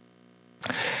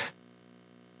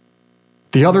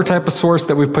 The other type of source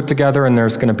that we've put together, and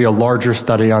there's going to be a larger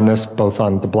study on this, both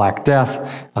on the Black Death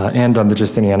and on the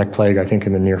Justinianic plague, I think,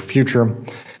 in the near future.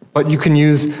 But you can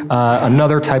use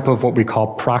another type of what we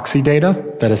call proxy data,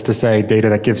 that is to say, data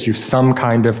that gives you some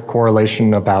kind of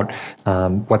correlation about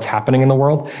what's happening in the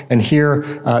world. And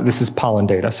here, this is pollen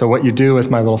data. So what you do, as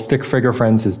my little stick figure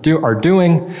friends are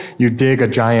doing, you dig a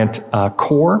giant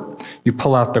core, you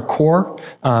pull out the core,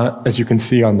 as you can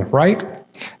see on the right,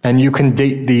 And you can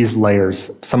date these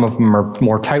layers. Some of them are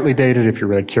more tightly dated. If you're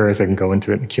really curious, I can go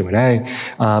into it in Q&A.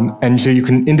 And so you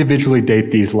can individually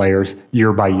date these layers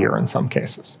year by year in some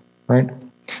cases, right?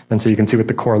 And so you can see what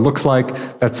the core looks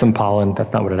like. That's some pollen.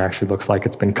 That's not what it actually looks like.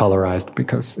 It's been colorized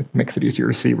because it makes it easier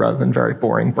to see rather than very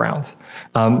boring browns.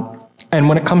 And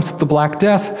when it comes to the Black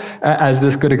Death, as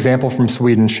this good example from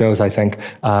Sweden shows, I think,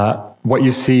 what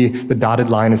you see, the dotted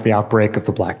line is the outbreak of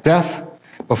the Black Death.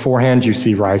 Beforehand, you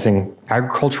see rising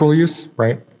agricultural use,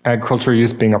 right? Agricultural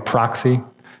use being a proxy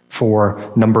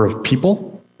for number of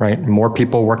people, right? More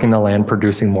people working the land,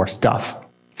 producing more stuff.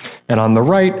 And on the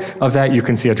right of that, you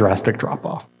can see a drastic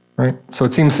drop-off, right? So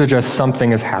it seems to suggest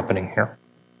something is happening here.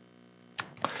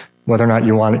 Whether or not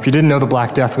you want, if you didn't know the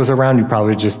Black Death was around, you'd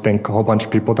probably just think a whole bunch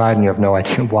of people died and you have no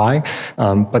idea why.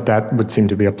 But that would seem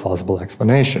to be a plausible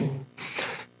explanation.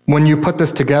 When you put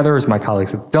this together, as my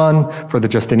colleagues have done, for the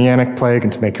Justinianic plague,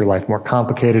 and to make your life more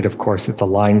complicated, of course, it's a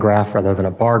line graph rather than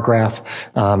a bar graph.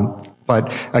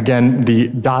 But again, the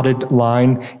dotted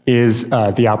line is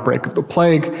the outbreak of the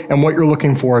plague, and what you're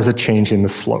looking for is a change in the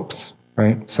slopes,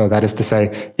 right? So that is to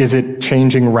say, is it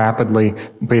changing rapidly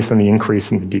based on the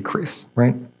increase and the decrease,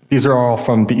 right? These are all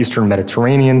from the Eastern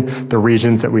Mediterranean, the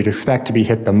regions that we'd expect to be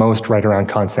hit the most right around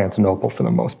Constantinople for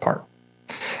the most part.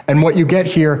 And what you get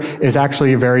here is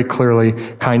actually very clearly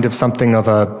kind of something of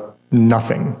a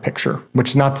nothing picture, which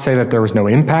is not to say that there was no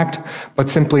impact, but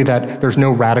simply that there's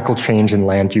no radical change in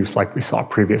land use like we saw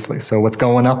previously. So what's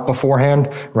going up beforehand,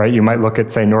 right? You might look at,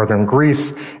 say, northern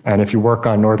Greece, and if you work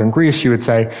on northern Greece, you would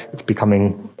say it's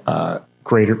becoming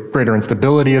greater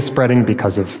instability is spreading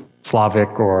because of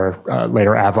Slavic or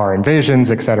later Avar invasions,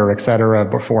 et cetera,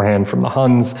 beforehand from the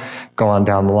Huns. Go on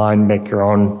down the line, make your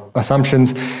own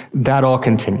assumptions. That all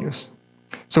continues.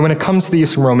 So when it comes to the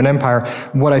Eastern Roman Empire,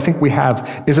 what I think we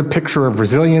have is a picture of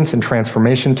resilience and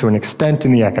transformation to an extent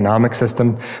in the economic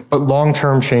system, but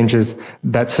long-term changes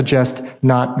that suggest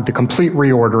not the complete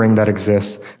reordering that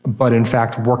exists, but in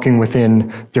fact working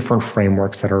within different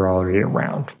frameworks that are already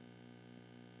around.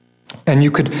 And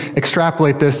you could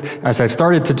extrapolate this, as I've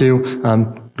started to do.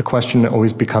 The question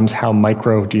always becomes how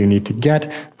micro do you need to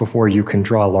get before you can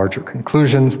draw larger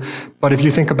conclusions. But if you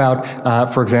think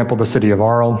about, for example, the city of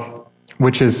Arles,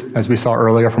 which is, as we saw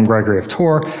earlier from Gregory of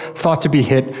Tours, thought to be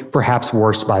hit perhaps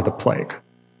worst by the plague.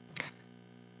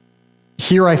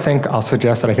 Here I'll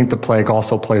suggest that I think the plague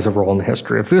also plays a role in the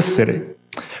history of this city.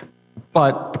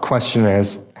 But the question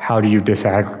is, how do you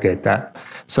disaggregate that?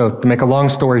 So to make a long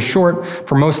story short,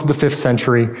 for most of the 5th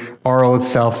century, Arles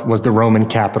itself was the Roman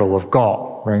capital of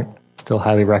Gaul, right? Still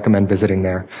highly recommend visiting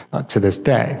there to this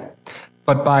day.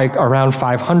 But by around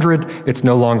 500, it's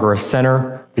no longer a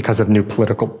center because of new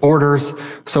political borders.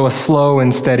 So a slow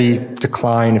and steady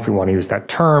decline, if you want to use that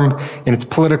term, in its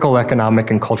political,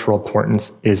 economic, and cultural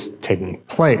importance is taking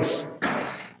place.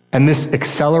 And this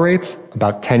accelerates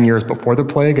about 10 years before the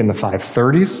plague in the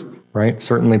 530s, right?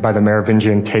 Certainly by the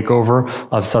Merovingian takeover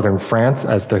of southern France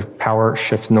as the power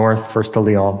shifts north, first to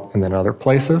Lyon and then other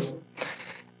places.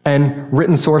 And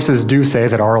written sources do say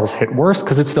that Arles hit worse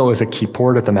because it still is a key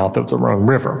port at the mouth of the Rhone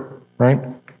River, right?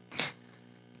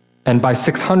 And by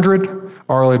 600,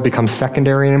 Arles had become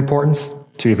secondary in importance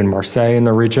to even Marseille in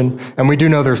the region. And we do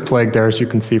know there's plague there, as you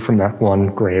can see from that one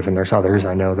grave, and there's others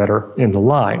I know that are in the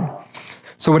line.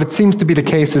 So what it seems to be the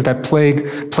case is that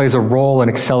plague plays a role in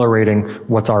accelerating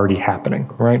what's already happening,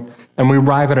 right? And we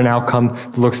arrive at an outcome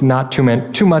that looks not too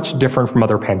much different from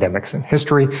other pandemics in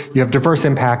history. You have diverse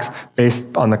impacts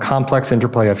based on the complex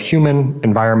interplay of human,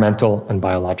 environmental, and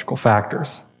biological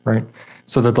factors, right?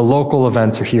 So that the local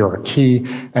events here are key,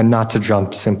 and not to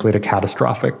jump simply to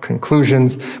catastrophic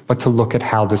conclusions, but to look at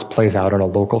how this plays out on a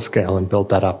local scale and build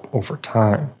that up over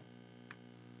time.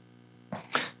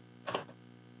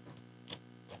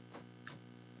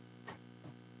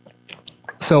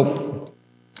 So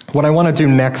what I want to do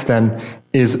next then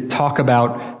is talk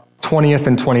about 20th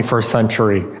and 21st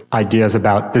century ideas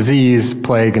about disease,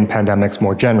 plague, and pandemics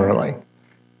more generally.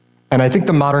 And I think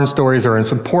the modern stories are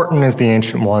as important as the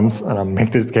ancient ones, and I'll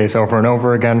make this case over and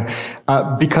over again,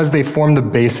 because they form the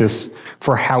basis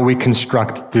for how we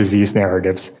construct disease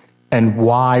narratives and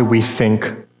why we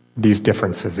think these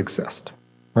differences exist,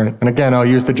 right? And again, I'll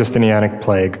use the Justinianic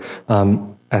plague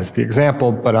as the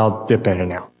example, but I'll dip in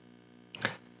and out.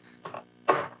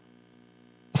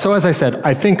 So as I said,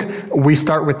 I think we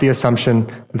start with the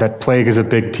assumption that plague is a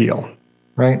big deal,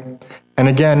 right? And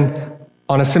again,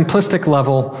 on a simplistic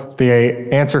level, the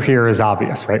answer here is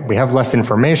obvious, right? We have less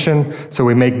information, so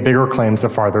we make bigger claims the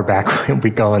farther back we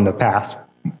go in the past.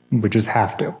 We just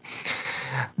have to.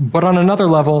 But on another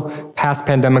level, Past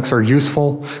pandemics are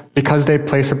useful because they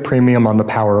place a premium on the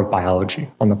power of biology,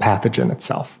 on the pathogen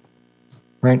itself,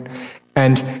 right?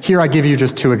 And here I give you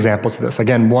just two examples of this.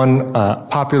 Again, one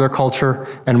popular culture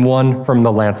and one from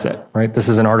The Lancet, right? This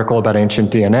is an article about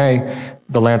ancient DNA.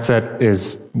 The Lancet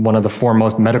is one of the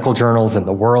foremost medical journals in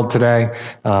the world today.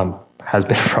 Has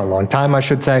been for a long time, I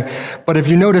should say. But if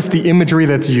you notice the imagery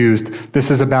that's used,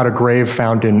 this is about a grave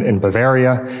found in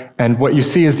Bavaria. And what you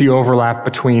see is the overlap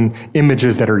between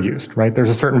images that are used, right? There's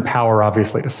a certain power,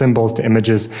 obviously, to symbols, to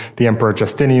images. The Emperor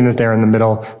Justinian is there in the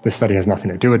middle. This study has nothing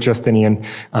to do with Justinian.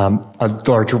 A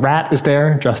large rat is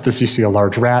there, just as you see a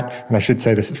large rat. And I should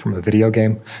say this is from a video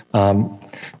game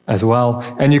as well.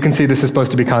 And you can see this is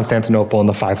supposed to be Constantinople in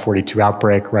the 542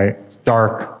 outbreak, right? It's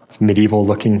dark, it's medieval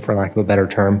looking, for lack of a better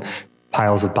term.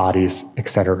 Piles of bodies, et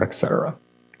cetera, et cetera.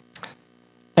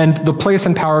 And the place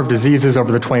and power of diseases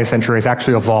over the 20th century has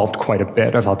actually evolved quite a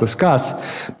bit, as I'll discuss,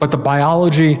 but the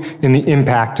biology and the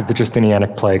impact of the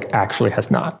Justinianic plague actually has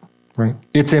not, right?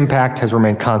 Its impact has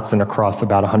remained constant across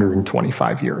about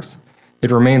 125 years.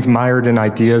 It remains mired in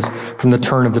ideas from the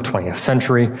turn of the 20th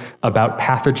century about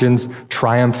pathogens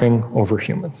triumphing over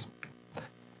humans.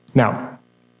 Now,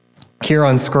 here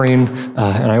on screen,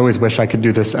 and I always wish I could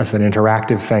do this as an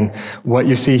interactive thing, what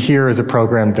you see here is a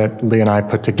program that Lee and I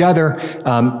put together.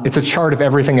 It's a chart of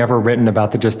everything ever written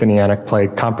about the Justinianic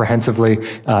plague comprehensively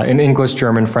in English,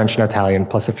 German, French, and Italian,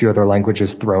 plus a few other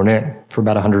languages thrown in for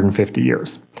about 150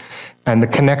 years. And the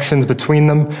connections between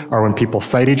them are when people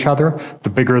cite each other.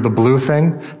 The bigger the blue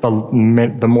thing,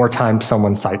 the more time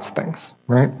someone cites things,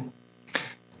 right?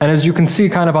 And as you can see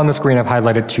kind of on the screen, I've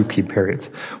highlighted two key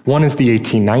periods. One is the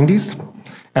 1890s,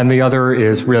 and the other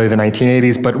is really the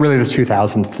 1980s, but really the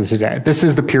 2000s to today. This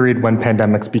is the period when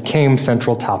pandemics became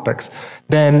central topics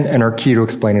then and are key to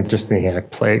explaining the Justinianic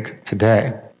plague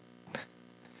today.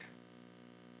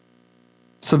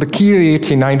 So the key to the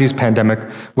 1890s pandemic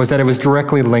was that it was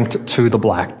directly linked to the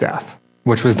Black Death,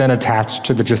 which was then attached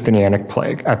to the Justinianic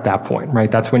plague at that point, right?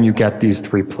 That's when you get these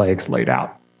three plagues laid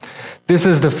out. This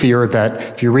is the fear that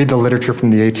if you read the literature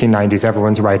from the 1890s,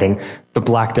 everyone's writing, the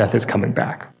Black Death is coming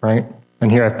back, right?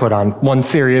 And here I've put on one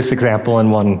serious example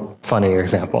and one funny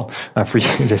example for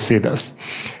you to see this.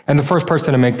 And the first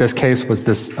person to make this case was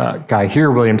this guy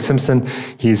here, William Simpson.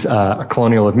 He's a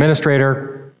colonial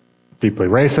administrator, deeply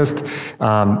racist.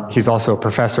 He's also a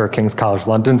professor at King's College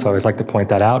London, so I always like to point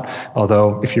that out.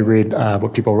 Although if you read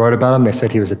what people wrote about him, they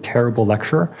said he was a terrible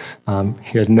lecturer.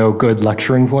 He had no good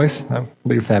lecturing voice. I'll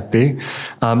leave that be.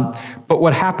 But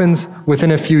what happens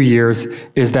within a few years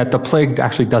is that the plague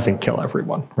actually doesn't kill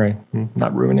everyone, right? I'm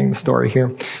not ruining the story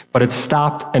here. But it's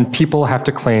stopped, and people have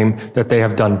to claim that they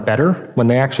have done better when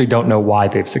they actually don't know why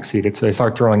they've succeeded. So they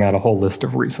start throwing out a whole list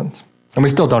of reasons. And we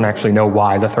still don't actually know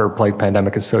why the third plague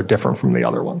pandemic is so different from the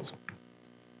other ones.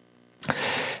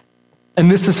 And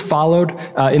this is followed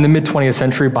in the mid-20th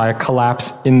century by a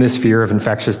collapse in this fear of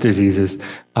infectious diseases,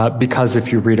 because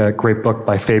if you read a great book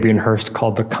by Fabian Hirst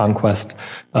called The Conquest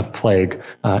of Plague,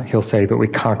 he'll say that we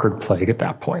conquered plague at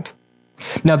that point.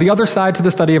 Now, the other side to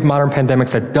the study of modern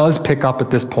pandemics that does pick up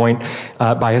at this point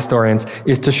by historians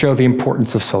is to show the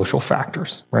importance of social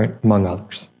factors, right, among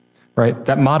others. Right?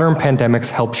 That modern pandemics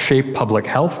help shape public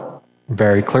health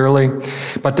very clearly,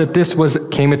 but that this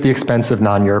came at the expense of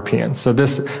non-Europeans. So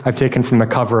this I've taken from the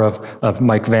cover of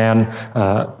Mike Vann,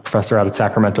 professor out at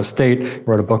Sacramento State,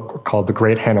 wrote a book called The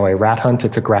Great Hanoi Rat Hunt.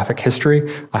 It's a graphic history.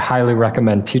 I highly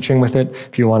recommend teaching with it.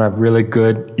 If you want a really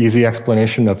good, easy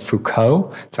explanation of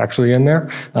Foucault, it's actually in there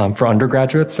for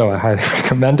undergraduates, so I highly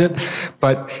recommend it.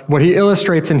 But what he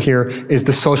illustrates in here is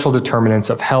the social determinants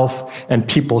of health, and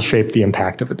people shape the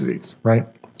impact of a disease, right?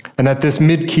 And that this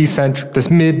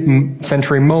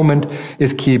mid-century moment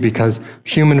is key because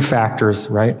human factors,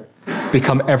 right,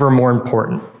 become ever more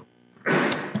important,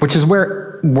 which is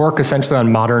where work essentially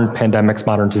on modern pandemics,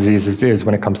 modern diseases is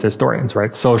when it comes to historians,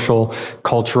 right? Social,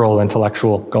 cultural,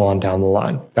 intellectual, go on down the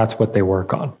line. That's what they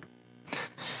work on.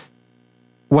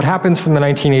 What happens from the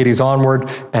 1980s onward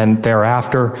and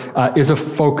thereafter is a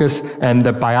focus, and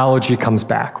the biology comes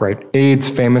back, right? AIDS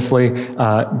famously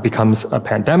becomes a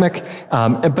pandemic,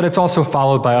 but it's also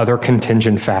followed by other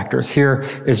contingent factors. Here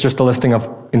is just a listing of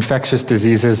infectious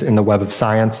diseases in the Web of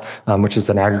Science, which is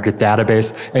an aggregate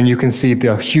database, and you can see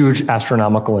the huge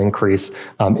astronomical increase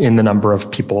in the number of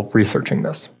people researching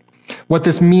this. What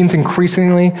this means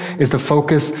increasingly is the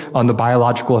focus on the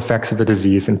biological effects of the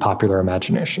disease in popular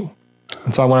imagination.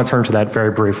 And so I want to turn to that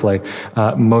very briefly,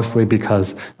 mostly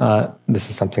because this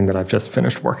is something that I've just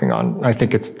finished working on. I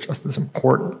think it's just as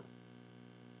important.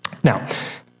 Now,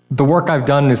 the work I've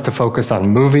done is to focus on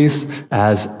movies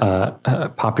as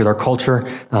popular culture.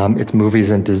 It's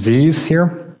movies and disease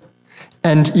here.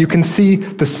 And you can see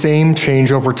the same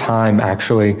change over time,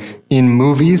 actually, in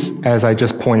movies, as I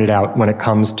just pointed out, when it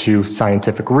comes to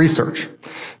scientific research.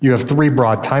 You have three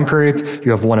broad time periods. You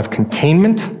have one of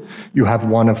containment, you have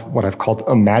one of what I've called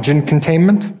imagined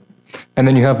containment, and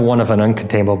then you have one of an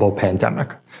uncontainable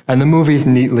pandemic. And the movies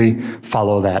neatly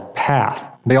follow that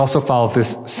path. They also follow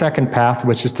this second path,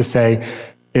 which is to say,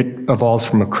 it evolves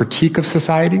from a critique of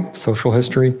society, social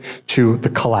history, to the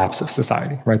collapse of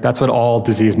society, right? That's what all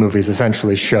disease movies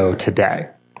essentially show today.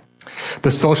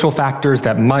 The social factors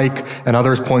that Mike and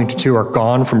others point to are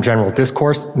gone from general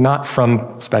discourse, not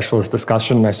from specialist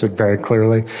discussion, I should very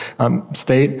clearly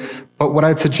state. But what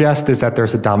I'd suggest is that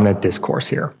there's a dominant discourse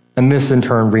here. And this in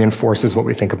turn reinforces what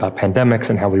we think about pandemics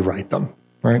and how we write them,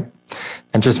 right?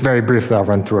 And just very briefly, I'll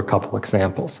run through a couple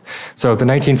examples. So the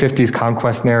 1950s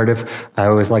conquest narrative, I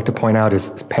always like to point out,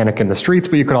 is Panic in the Streets,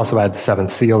 but you could also add The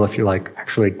Seventh Seal if you like.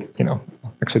 Actually,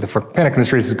 the Panic in the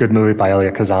Streets is a good movie by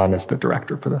Elia Kazan as the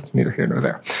director, but that's neither here nor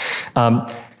there.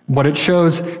 What it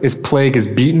shows is plague is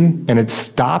beaten and it's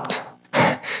stopped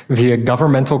via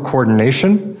governmental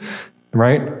coordination,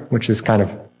 right? Which is kind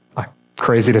of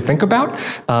crazy to think about.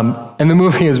 And the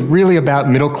movie is really about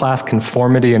middle-class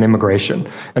conformity and immigration.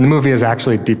 And the movie is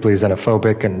actually deeply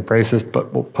xenophobic and racist,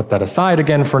 but we'll put that aside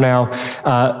again for now.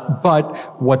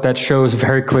 But what that shows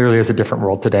very clearly is a different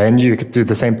world today. And you could do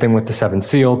the same thing with The Seventh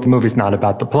Seal. The movie's not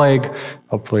about the plague.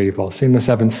 Hopefully you've all seen The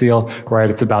Seventh Seal, right?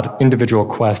 It's about an individual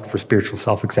quest for spiritual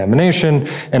self-examination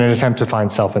and an attempt to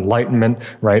find self-enlightenment,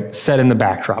 right? Set in the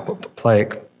backdrop of the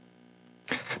plague.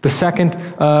 The second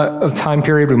time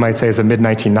period, we might say, is the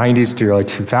mid-1990s to early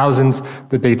 2000s.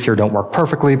 The dates here don't work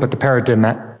perfectly, but the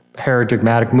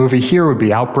paradigmatic movie here would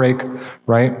be Outbreak,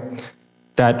 right?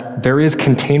 That there is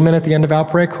containment at the end of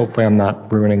Outbreak. Hopefully I'm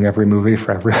not ruining every movie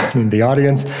for everyone in the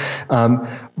audience.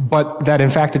 But that, in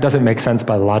fact, it doesn't make sense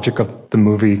by the logic of the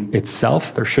movie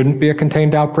itself. There shouldn't be a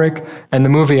contained outbreak. And the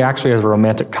movie actually has a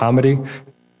romantic comedy,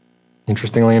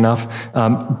 interestingly enough,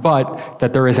 but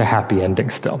that there is a happy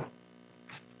ending still.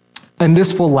 And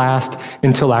this will last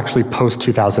until actually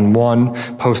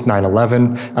post-2001,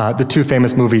 post-9/11. The two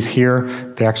famous movies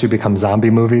here, they actually become zombie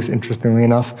movies, interestingly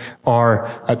enough, are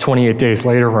 28 Days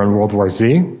Later or in World War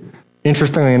Z.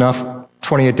 Interestingly enough,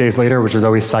 28 Days Later, which is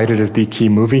always cited as the key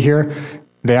movie here,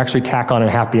 they actually tack on a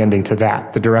happy ending to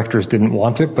that. The directors didn't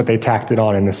want it, but they tacked it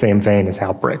on in the same vein as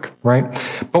Outbreak, right?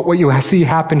 But what you see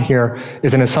happen here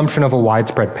is an assumption of a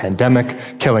widespread pandemic,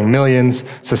 killing millions,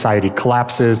 society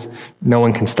collapses, no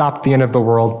one can stop the end of the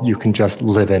world, you can just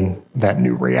live in that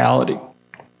new reality.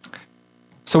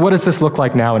 So what does this look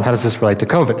like now, and how does this relate to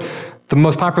COVID? The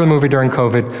most popular movie during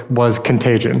COVID was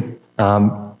Contagion.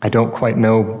 I don't quite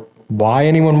know why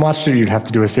anyone watched it. You'd have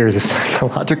to do a series of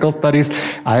psychological studies.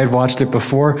 I had watched it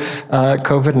before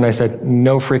COVID, and I said,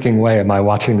 no freaking way am I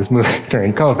watching this movie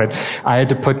during COVID. I had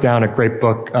to put down a great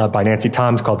book by Nancy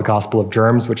Toms called The Gospel of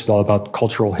Germs, which is all about the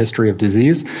cultural history of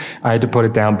disease. I had to put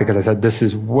it down because I said, this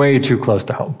is way too close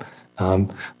to home.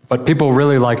 But people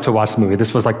really like to watch the movie.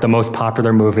 This was like the most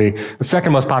popular movie, the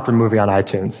second most popular movie on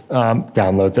iTunes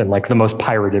downloads, and like the most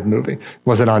pirated movie.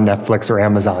 Was it on Netflix or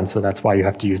Amazon? So that's why you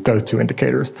have to use those two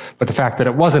indicators. But the fact that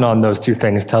it wasn't on those two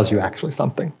things tells you actually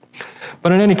something.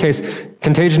 But in any case,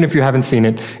 Contagion, if you haven't seen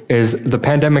it, is the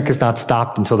pandemic is not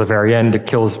stopped until the very end. It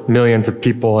kills millions of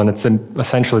people, and it's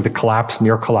essentially the collapse,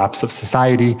 near collapse of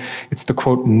society. It's the,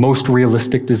 quote, most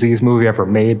realistic disease movie ever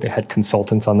made. They had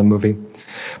consultants on the movie.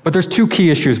 But there's two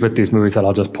key issues with these movies that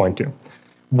I'll just point to.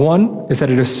 One is that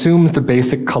it assumes the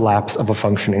basic collapse of a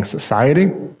functioning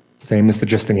society, same as the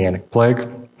Justinianic plague.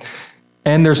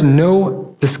 And there's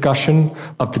no discussion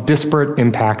of the disparate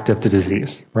impact of the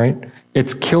disease, right?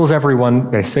 It kills everyone,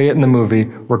 they say it in the movie,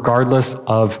 regardless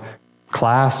of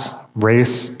class,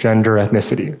 race, gender,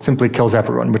 ethnicity. It simply kills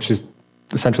everyone, which is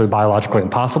essentially biologically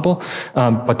impossible,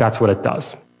 but that's what it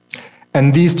does.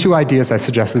 And these two ideas I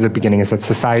suggested at the beginning is that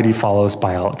society follows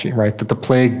biology, right? That the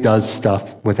plague does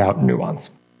stuff without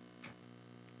nuance.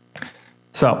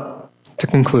 So, to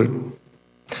conclude,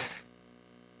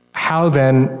 how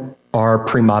then are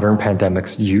pre-modern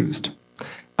pandemics used?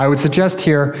 I would suggest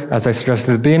here, as I suggested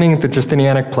at the beginning, the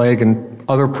Justinianic plague and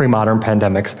other pre-modern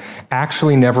pandemics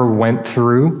actually never went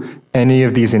through any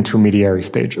of these intermediary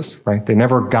stages, right? They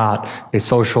never got a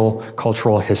social,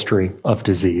 cultural history of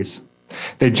disease.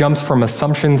 They jumped from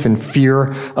assumptions and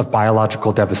fear of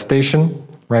biological devastation,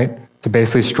 right, to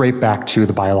basically straight back to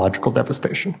the biological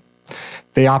devastation.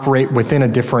 They operate within a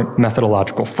different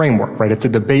methodological framework, right? It's a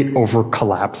debate over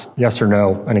collapse, yes or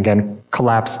no, and again,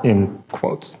 collapse in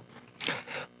quotes.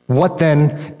 What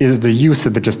then is the use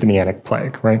of the Justinianic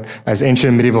plague, right? As ancient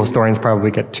and medieval historians probably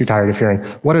get too tired of hearing,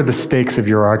 what are the stakes of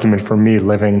your argument for me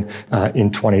living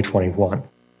in 2021?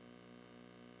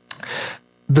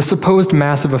 The supposed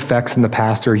massive effects in the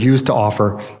past are used to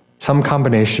offer some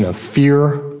combination of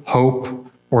fear, hope,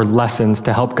 or lessons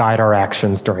to help guide our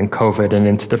actions during COVID and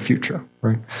into the future,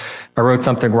 right? I wrote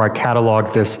something where I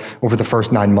cataloged this over the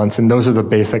first 9 months, and those are the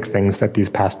basic things that these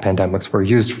past pandemics were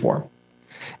used for.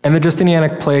 And the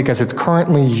Justinianic plague, as it's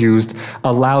currently used,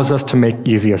 allows us to make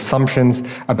easy assumptions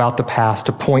about the past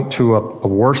to point to a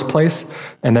worse place,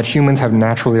 and that humans have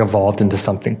naturally evolved into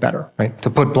something better, right?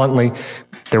 To put bluntly,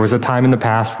 there was a time in the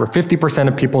past where 50%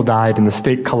 of people died and the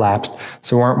state collapsed,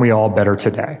 so aren't we all better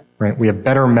today, right? We have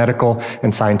better medical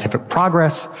and scientific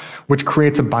progress, which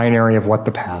creates a binary of what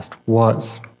the past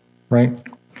was, right?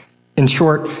 In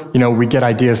short, we get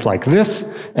ideas like this,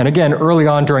 and again, early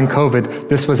on during COVID,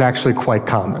 this was actually quite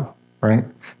common, right?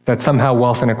 That somehow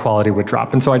wealth inequality would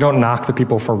drop. And so I don't knock the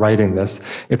people for writing this.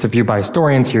 It's a view by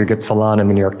historians. Here you get Salon and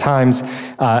the New York Times.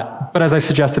 But as I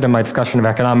suggested in my discussion of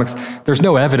economics, there's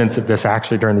no evidence of this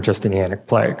actually during the Justinianic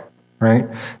plague, right?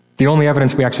 The only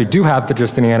evidence we actually do have the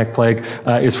Justinianic plague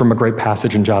is from a great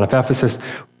passage in John of Ephesus.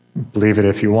 Believe it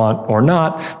if you want or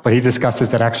not, but he discusses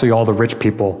that actually all the rich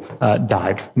people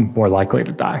died, more likely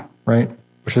to die, right?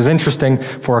 Which is interesting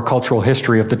for a cultural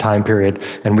history of the time period,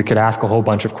 and we could ask a whole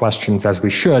bunch of questions as we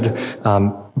should,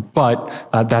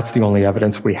 but that's the only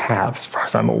evidence we have as far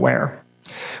as I'm aware.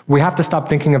 We have to stop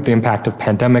thinking of the impact of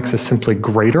pandemics as simply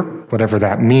greater, whatever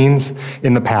that means,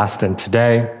 in the past than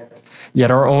today. Yet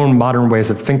our own modern ways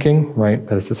of thinking, right,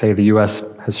 that is to say the US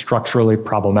has structurally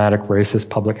problematic racist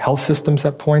public health systems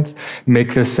at points,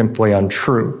 make this simply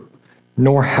untrue.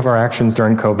 Nor have our actions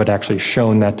during COVID actually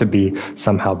shown that to be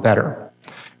somehow better,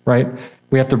 right?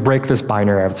 We have to break this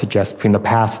binary, I would suggest, between the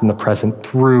past and the present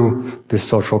through this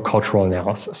social cultural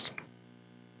analysis.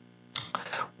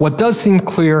 What does seem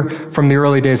clear from the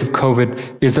early days of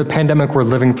COVID is the pandemic we're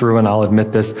living through, and I'll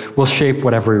admit this, will shape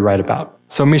whatever we write about.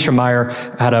 So Misha Meyer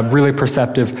had a really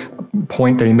perceptive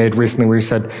point that he made recently where he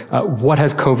said, what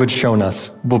has COVID shown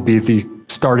us will be the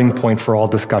starting point for all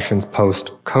discussions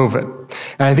post-COVID.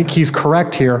 And I think he's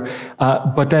correct here.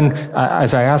 But then,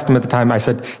 as I asked him at the time, I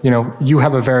said, you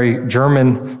have a very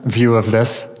German view of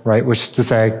this, right? Which is to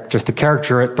say, just to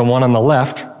caricature it, the one on the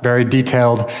left, very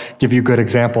detailed, give you good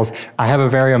examples. I have a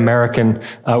very American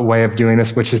way of doing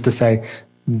this, which is to say,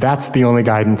 that's the only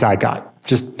guidance I got.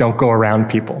 Just don't go around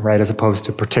people, right, as opposed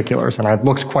to particulars. And I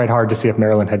looked quite hard to see if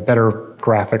Maryland had better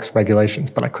graphics regulations,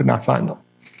 but I could not find them,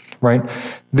 right?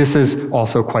 This is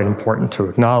also quite important to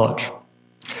acknowledge.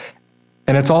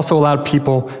 And it's also allowed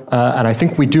people, and I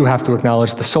think we do have to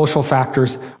acknowledge the social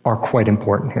factors are quite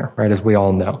important here, right, as we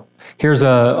all know. Here's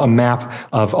a map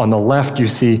of, on the left, you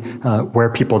see where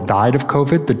people died of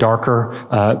COVID. The darker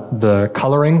the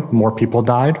coloring, more people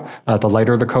died. The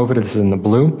lighter the COVID, this is in the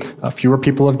blue, fewer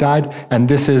people have died. And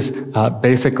this is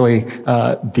basically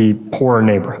the poorer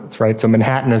neighborhoods, right? So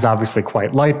Manhattan is obviously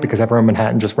quite light because everyone in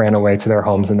Manhattan just ran away to their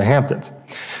homes in the Hamptons.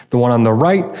 The one on the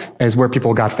right is where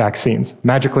people got vaccines.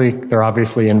 Magically, they're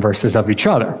obviously inverses of each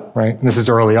other, right? And this is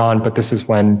early on, but this is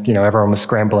when everyone was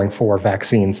scrambling for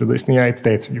vaccines, at least in the United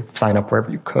States. You sign up wherever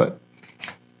you could,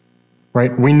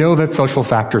 right? We know that social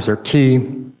factors are key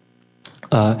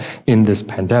in this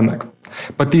pandemic.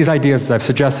 But these ideas, as I've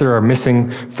suggested, are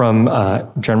missing from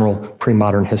general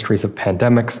pre-modern histories of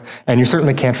pandemics, and you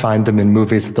certainly can't find them in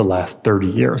movies of the last 30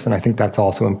 years, and I think that's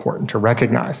also important to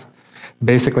recognize.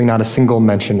 Basically, not a single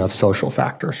mention of social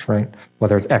factors, right?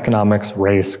 Whether it's economics,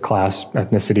 race, class,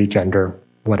 ethnicity, gender,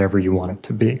 whatever you want it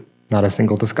to be. Not a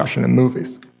single discussion in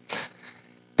movies.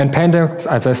 And pandemics,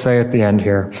 as I say at the end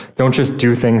here, don't just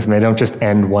do things and they don't just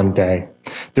end one day.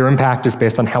 Their impact is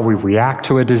based on how we react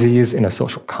to a disease in a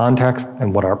social context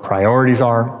and what our priorities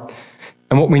are.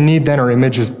 And what we need then are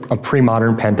images of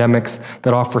pre-modern pandemics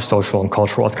that offer social and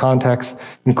cultural contexts,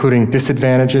 including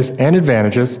disadvantages and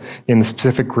advantages in the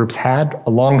specific groups had,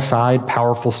 alongside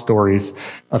powerful stories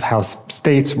of how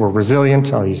states were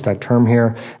resilient, I'll use that term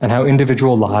here, and how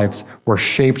individual lives were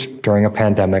shaped during a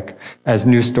pandemic as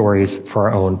new stories for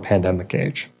our own pandemic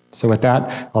age. So with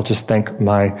that, I'll just thank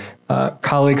my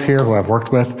colleagues here who I've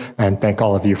worked with, and thank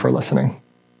all of you for listening.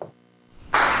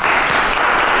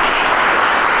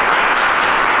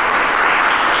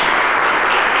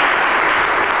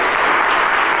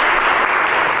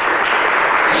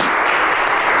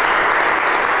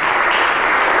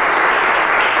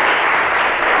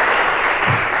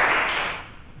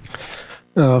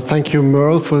 Thank you,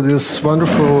 Merle, for this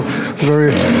wonderful,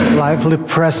 very lively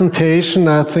presentation.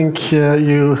 I think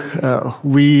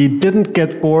we didn't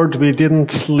get bored, we didn't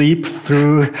sleep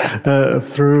through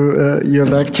your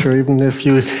lecture, even if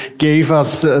you gave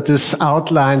us this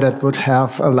outline that would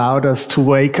have allowed us to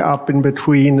wake up in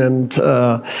between and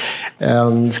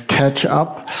catch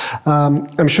up.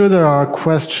 I'm sure there are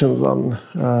questions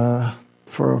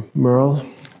for Merle. I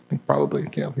think probably,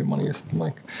 yeah, we want to use the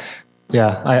mic.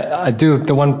 Yeah, I do.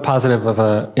 The one positive of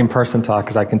an in-person talk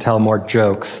is I can tell more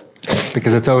jokes,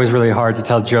 because it's always really hard to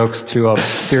tell jokes to a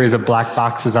series of black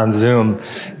boxes on Zoom,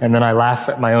 and then I laugh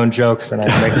at my own jokes, and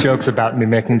I make jokes about me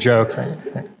making jokes.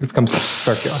 It becomes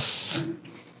circular.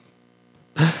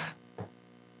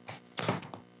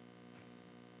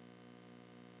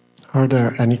 Are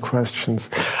there any questions?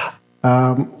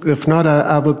 If not,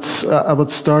 I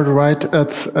would start right at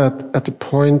the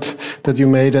point that you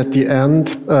made at the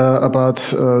end about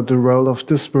the role of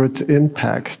disparate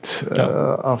impact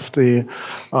of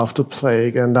the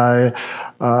plague, and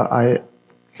I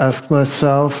asked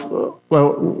myself,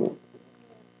 well,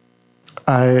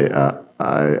 I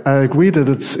agree that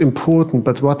it's important,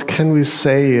 but what can we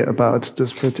say about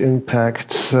disparate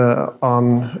impact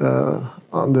on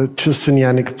the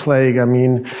Justinianic plague? I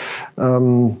mean,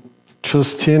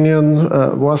 Justinian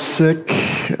was sick.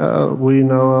 We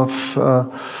know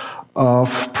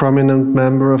of prominent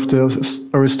member of the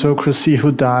aristocracy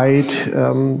who died.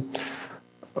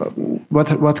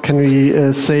 What can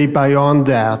we say beyond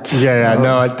that?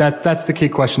 No, that's the key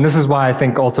question. This is why I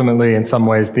think ultimately, in some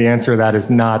ways, the answer to that is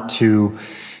not to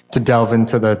delve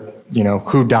into the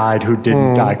who died, who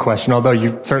didn't die question. Although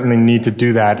you certainly need to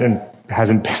do that, and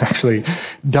hasn't been actually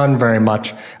done very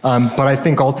much. But I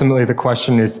think ultimately the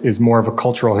question is more of a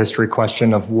cultural history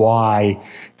question of why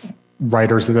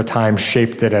writers at the time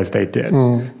shaped it as they did.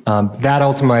 That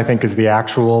ultimately, I think, is the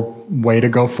actual way to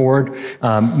go forward.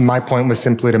 My point was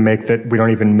simply to make that we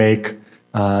don't even make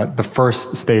the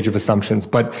first stage of assumptions.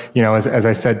 But as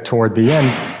I said toward the end,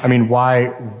 I mean,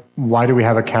 why do we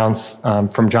have accounts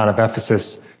from John of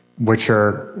Ephesus, which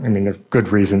are, I mean, there's good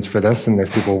reasons for this, and there's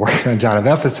people working on John of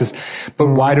Ephesus, but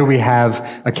why do we have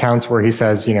accounts where he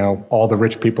says, all the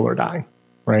rich people are dying,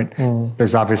 right?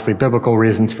 There's obviously biblical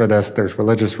reasons for this, there's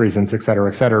religious reasons, et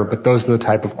cetera, but those are the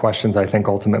type of questions I think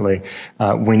ultimately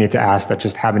we need to ask that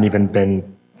just haven't even been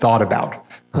thought about,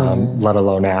 let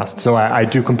alone asked. So I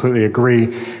do completely agree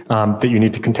that you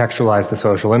need to contextualize the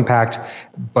social impact,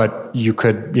 but you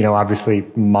could, obviously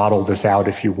model this out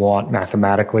if you want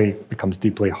mathematically. It becomes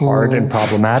deeply hard and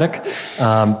problematic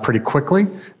pretty quickly.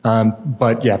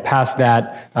 But yeah, past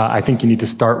that, I think you need to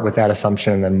start with that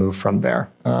assumption and then move from there.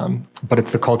 But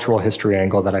it's the cultural history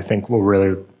angle that I think will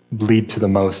really lead to the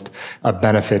most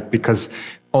benefit, because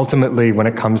ultimately when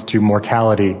it comes to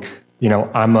mortality,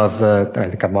 I'm I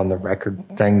think I'm on the record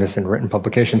saying this in written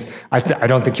publications, I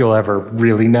don't think you'll ever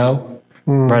really know,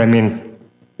 right? I mean,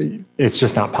 it's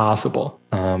just not possible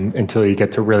until you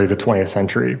get to really the 20th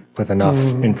century with enough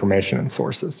information and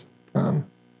sources.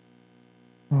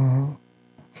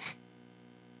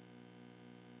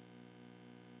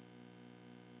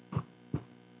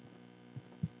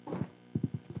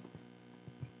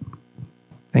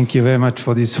 Thank you very much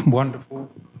for this wonderful...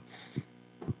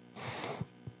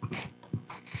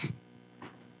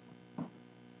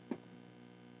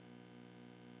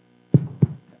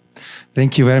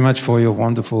 Thank you very much for your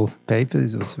wonderful paper.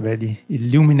 This was very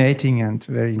illuminating and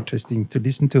very interesting to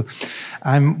listen to.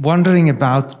 I'm wondering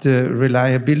about the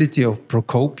reliability of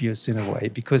Procopius in a way,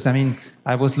 because I mean,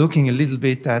 I was looking a little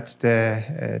bit at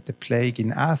the plague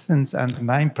in Athens, and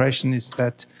my impression is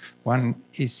that one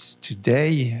is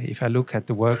today, if I look at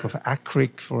the work of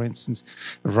Acric, for instance,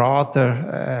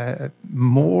 rather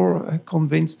more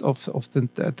convinced of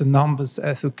the numbers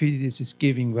Thucydides is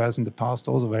giving, whereas in the past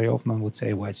also very often one would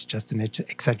say, well, it's just an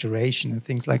exaggeration and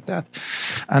things like that.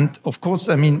 And of course,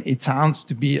 I mean, it sounds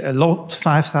to be a lot,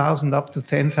 5,000 up to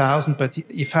 10,000, but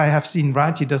if I have seen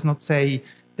right, he does not say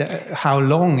how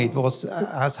long it was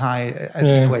as high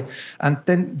anyway. And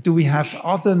then do we have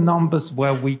other numbers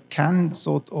where we can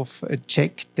sort of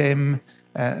check them?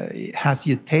 Has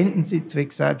he a tendency to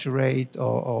exaggerate,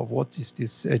 or what is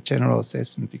this general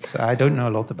assessment? Because I don't know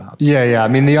a lot about it. Yeah. I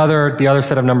mean, the other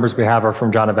set of numbers we have are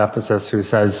from John of Ephesus, who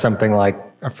says something like,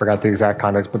 I forgot the exact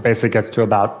context, but basically gets to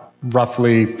about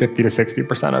roughly 50 to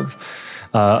 60%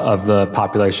 of the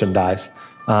population dies.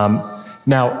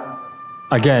 Now,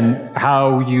 again,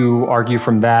 how you argue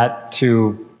from that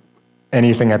to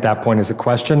anything at that point is a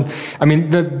question. I mean,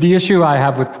 the issue I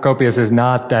have with Procopius is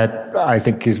not that I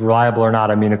think he's reliable or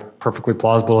not. I mean, it's perfectly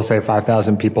plausible to say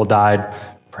 5,000 people died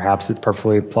perhaps it's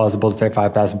perfectly plausible to say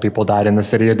 5,000 people died in the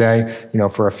city a day,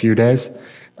 for a few days.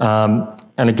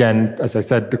 And again, as I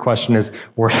said, the question is,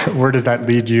 where does that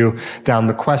lead you down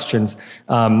the questions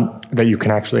that you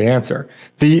can actually answer?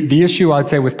 The issue, I'd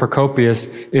say, with Procopius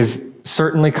is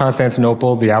certainly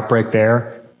Constantinople, the outbreak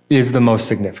there, is the most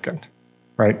significant,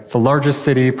 right? It's the largest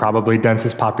city, probably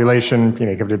densest population.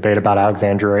 You can debate about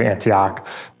Alexandria, Antioch,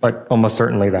 but almost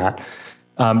certainly that.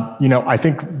 I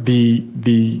think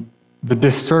the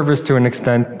disservice to an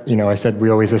extent, I said we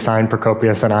always assign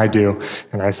Procopius, and I do,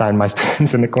 and I assign my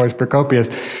students in the course Procopius.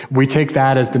 We take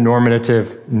that as the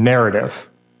normative narrative.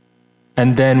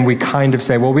 And then we kind of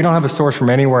say, well, we don't have a source from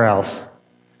anywhere else.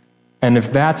 And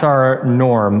if that's our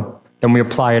norm, then we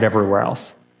apply it everywhere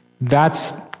else.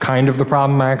 That's kind of the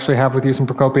problem I actually have with using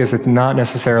Procopius. It's not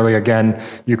necessarily, again,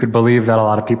 you could believe that a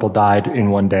lot of people died in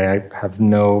one day. I have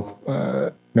no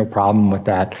problem with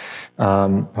that. I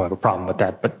have a problem with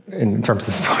that, but in terms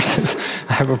of sources,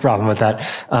 I have a problem with that.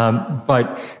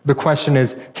 But the question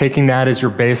is, taking that as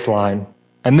your baseline,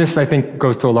 and this, I think,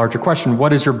 goes to a larger question.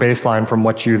 What is your baseline from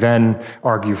what you then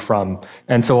argue from?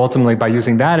 And so ultimately, by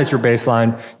using that as your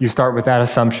baseline, you start with that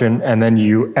assumption, and then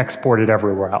you export it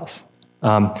everywhere else.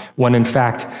 When in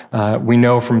fact, we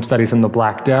know from studies in the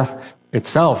Black Death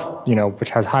itself,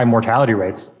 which has high mortality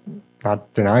rates,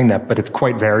 not denying that, but it's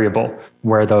quite variable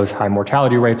where those high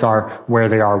mortality rates are, where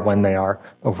they are, when they are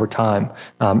over time.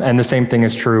 And the same thing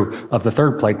is true of the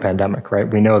third plague pandemic, right?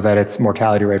 We know that its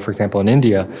mortality rate, for example, in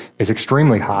India is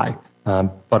extremely high,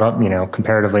 but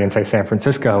comparatively in, say, San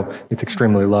Francisco, it's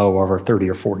extremely low over 30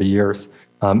 or 40 years.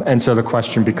 And so the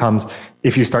question becomes,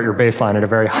 if you start your baseline at a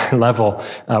very high level,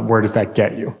 where does that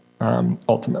get you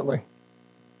ultimately?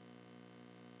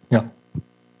 Yeah.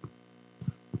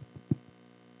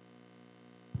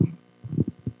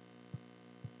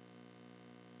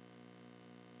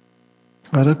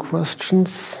 Other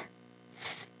questions?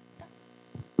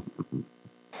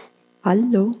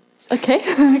 Hello. Okay.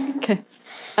 Okay.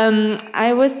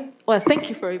 Thank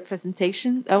you for your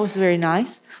presentation. That was very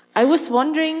nice. I was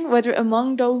wondering whether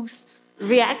among those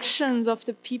reactions of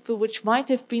the people, which might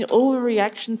have been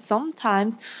overreactions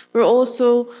sometimes, were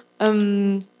also,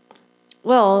 it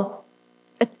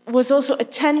was also a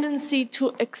tendency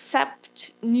to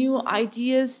accept new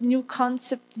ideas, new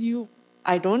concepts,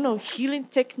 healing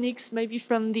techniques maybe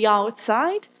from the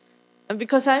outside. And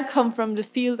because I come from the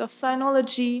field of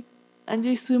sinology, and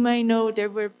as you may know, there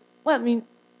were,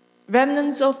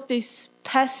 remnants of this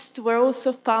pest were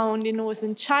also found in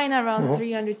northern China around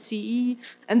 300 CE.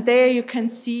 And there you can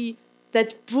see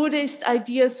that Buddhist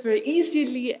ideas were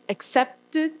easily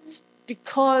accepted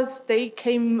because they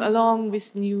came along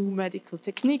with new medical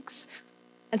techniques.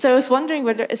 And so I was wondering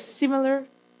whether a similar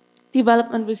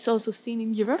development was also seen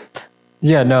in Europe.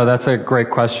 Yeah, no, that's a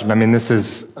great question. I mean, this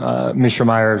is, Misha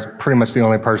Meyer is pretty much the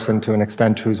only person to an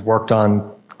extent who's worked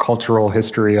on cultural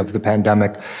history of the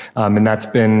pandemic. And that's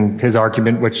been his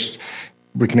argument, which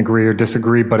we can agree or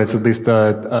disagree, but it's at least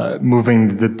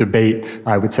moving the debate,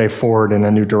 I would say, forward in a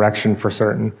new direction for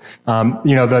certain.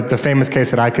 The famous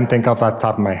case that I can think of off the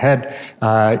top of my head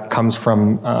comes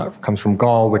from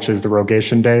Gaul, which is the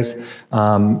Rogation days,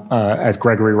 as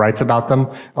Gregory writes about them,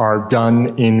 are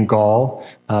done in Gaul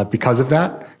because of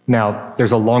that. Now,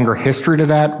 there's a longer history to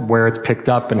that, where it's picked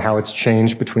up and how it's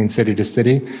changed between city to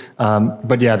city.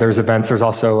 But yeah, there's events. There's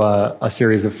also a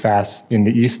series of fasts in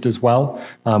the East as well,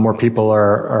 where people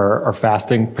are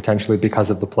fasting potentially because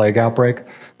of the plague outbreak.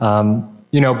 But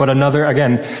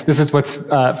again, this is what's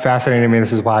fascinating to me.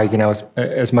 This is why,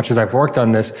 as much as I've worked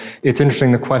on this, it's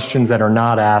interesting the questions that are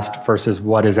not asked versus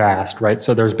what is asked, right?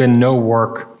 So there's been no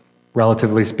work,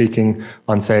 relatively speaking,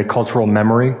 on, say, cultural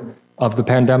memory of the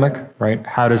pandemic, right?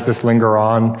 How does this linger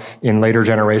on in later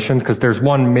generations? Because there's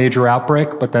one major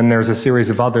outbreak, but then there's a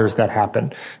series of others that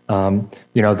happen.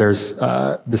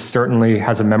 This certainly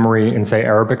has a memory in, say,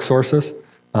 Arabic sources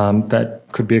that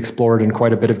could be explored in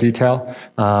quite a bit of detail.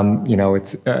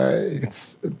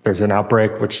 There's an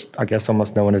outbreak, which I guess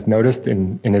almost no one has noticed,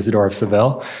 in Isidore of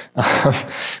Seville,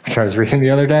 which I was reading the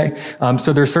other day.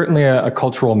 So there's certainly a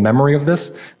cultural memory of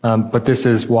this, but this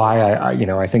is why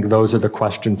I think those are the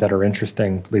questions that are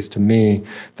interesting, at least to me,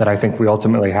 that I think we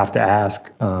ultimately have to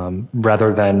ask,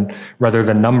 rather than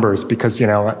numbers, because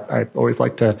I always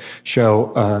like to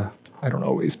show. I don't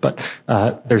always, but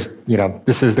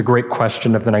this is the great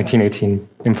question of the 1918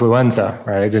 influenza,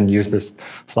 right? I didn't use this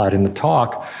slide in the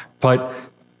talk, but,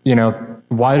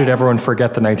 why did everyone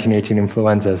forget the 1918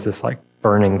 influenza as this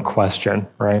burning question,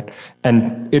 right?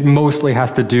 And it mostly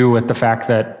has to do with the fact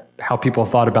that how people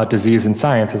thought about disease and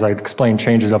science, as I explained,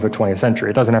 changes over the 20th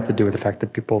century. It doesn't have to do with the fact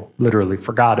that people literally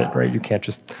forgot it, right? You can't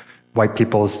just wipe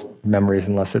people's memories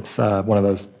unless it's one of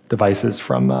those devices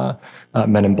from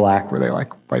Men in Black where they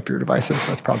like wipe your devices.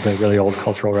 That's probably a really old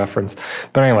cultural reference.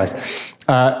 But anyways,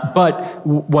 but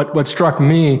what struck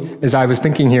me is I was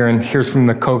thinking here, and here's from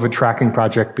the COVID tracking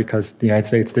project, because the United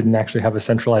States didn't actually have a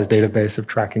centralized database of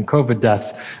tracking COVID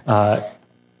deaths.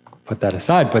 Put that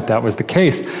aside, but that was the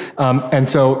case. And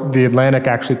so the Atlantic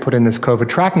actually put in this COVID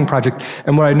tracking project.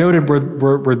 And what I noted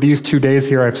were these 2 days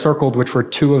here I've circled, which were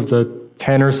 2 of the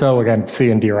 10 or so, again,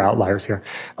 C and D are outliers here,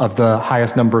 of the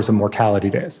highest numbers of mortality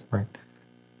days, right?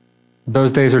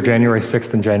 Those days are January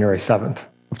 6th and January 7th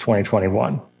of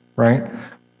 2021, right?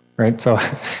 Right. So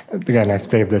again, I've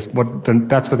saved this.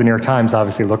 That's what the New York Times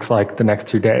obviously looks like the next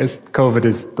 2 days. COVID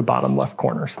is the bottom left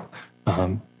corners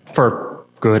for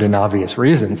good and obvious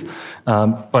reasons.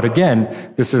 But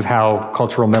again, this is how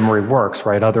cultural memory works,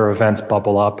 right? Other events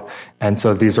bubble up. And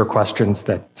so these are questions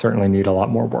that certainly need a lot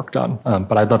more work done.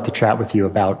 But I'd love to chat with you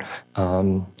about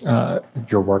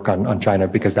your work on China,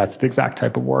 because that's the exact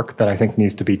type of work that I think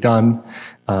needs to be done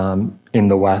in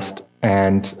the West.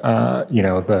 And,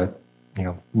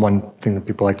 one thing that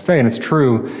people like to say, and it's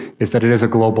true, is that it is a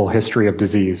global history of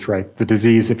disease, right? The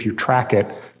disease, if you track it,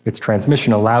 its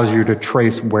transmission allows you to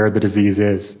trace where the disease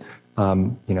is,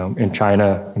 in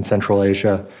China, in Central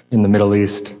Asia, in the Middle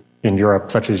East, in Europe,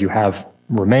 such as you have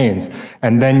remains.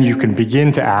 And then you can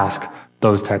begin to ask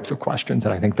those types of questions.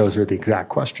 And I think those are the exact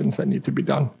questions that need to be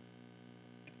done.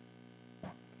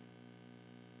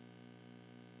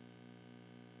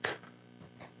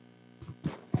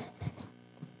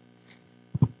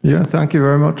 Yeah, thank you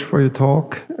very much for your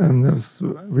talk. And it was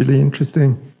really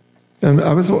interesting. I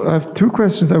have 2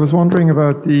 questions. I was wondering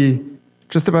about the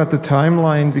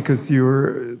timeline, because you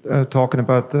were talking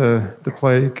about the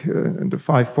plague in the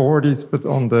 540s, but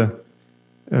on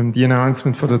the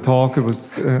announcement for the talk, it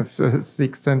was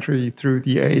 6th century through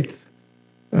the 8th.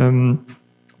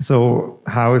 So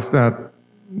how is that?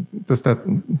 Does that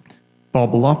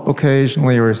bubble up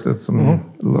occasionally, or is that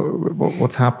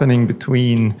what's happening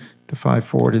between the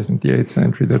 540s and the 8th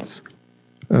century? That's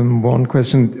one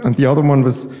question. And the other one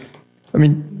was,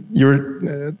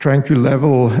 you're trying to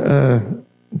level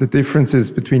the differences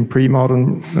between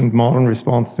pre-modern and modern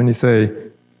responses. When you say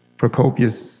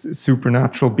Procopius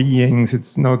supernatural beings,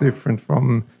 it's no different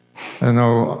from,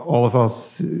 all of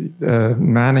us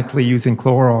manically using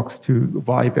Clorox to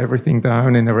wipe everything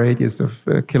down in a radius of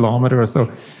a kilometer or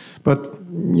so. But,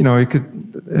 it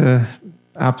could,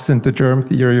 absent the germ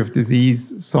theory of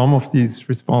disease, some of these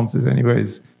responses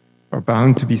anyways are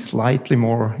bound to be slightly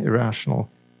more irrational.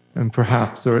 And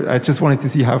perhaps, or I just wanted to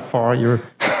see how far you're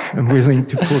willing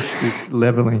to push this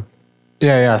leveling.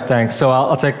 Yeah, thanks. So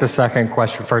I'll take the second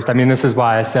question first. This is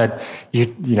why I said,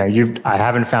 I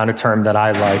haven't found a term that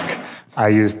I like. I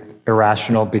used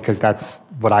irrational because that's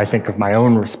what I think of my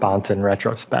own response in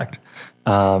retrospect.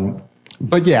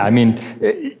 But yeah,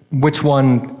 which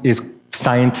one is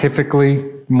scientifically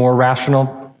more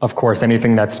rational? Of course,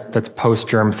 anything that's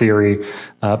post-germ theory,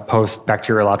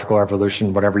 post-bacteriological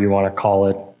evolution, whatever you want to call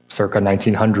it, circa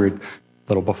 1900, a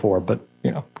little before, but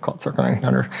call it circa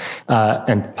 1900,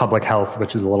 and public health,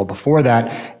 which is a little before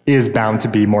that, is bound to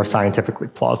be more scientifically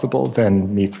plausible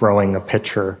than me throwing a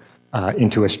pitcher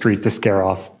into a street to scare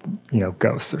off,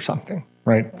 ghosts or something,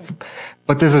 right?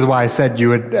 But this is why I said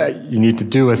you need to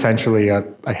do essentially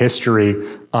a history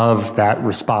of that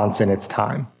response in its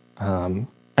time. And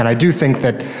I do think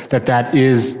that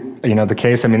is, the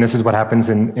case. This is what happens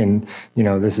in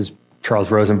this is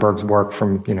Charles Rosenberg's work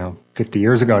from, 50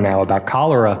 years ago now about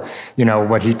cholera.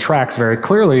 What he tracks very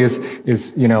clearly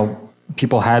is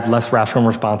people had less rational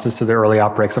responses to the early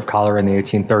outbreaks of cholera in the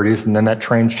 1830s, and then that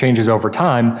changes over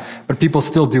time, but people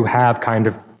still do have kind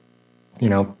of,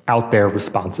 out there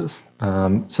responses.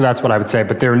 So that's what I would say,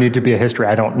 but there need to be a history.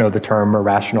 I don't know the term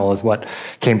irrational is what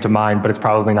came to mind, but it's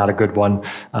probably not a good one.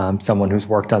 Someone who's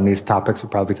worked on these topics would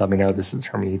probably tell me, no, this is the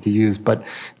term you need to use, but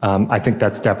I think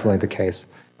that's definitely the case.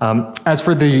 As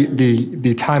for the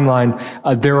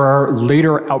timeline, there are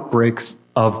later outbreaks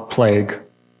of plague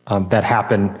that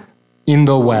happen in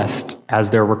the West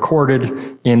as they're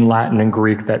recorded in Latin and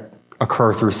Greek that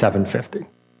occur through 750.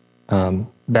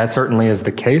 That certainly is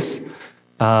the case.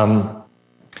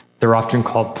 They're often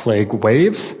called plague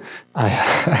waves. I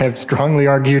have strongly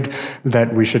argued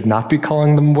that we should not be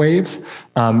calling them waves.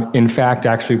 In fact,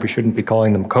 actually, we shouldn't be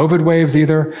calling them COVID waves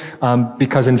either,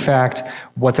 because in fact,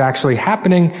 what's actually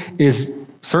happening is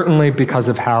certainly because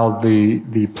of how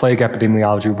the plague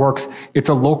epidemiology works, it's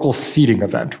a local seeding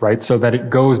event, right? So that it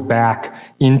goes back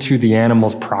into the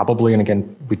animals probably, and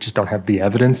again, we just don't have the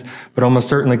evidence, but almost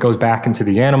certainly goes back into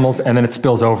the animals, and then it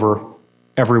spills over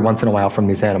every once in a while from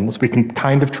these animals. We can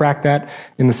kind of track that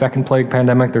in the second plague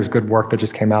pandemic. There's good work that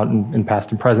just came out in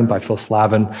Past and Present by Phil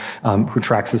Slavin, who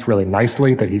tracks this really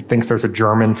nicely, that he thinks there's a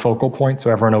German focal point.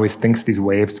 So everyone always thinks these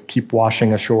waves keep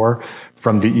washing ashore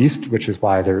from the east, which is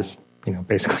why there's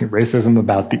basically racism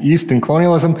about the East and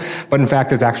colonialism, but in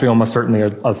fact, it's actually almost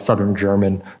certainly a Southern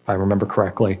German, if I remember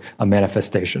correctly, a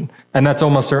manifestation. And that's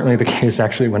almost certainly the case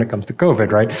actually when it comes to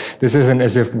COVID, right? This isn't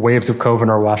as if waves of COVID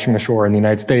are washing ashore in the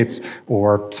United States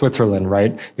or Switzerland,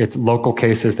 right? It's local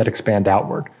cases that expand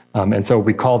outward. And so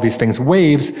we call these things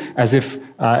waves as if,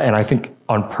 and I think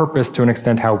on purpose to an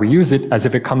extent how we use it, as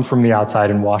if it comes from the outside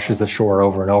and washes ashore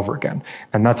over and over again.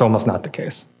 And that's almost not the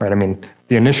case, right? I mean,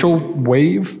 the initial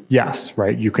wave, yes,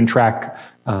 right? You can track,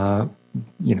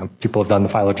 people have done the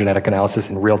phylogenetic analysis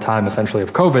in real time, essentially,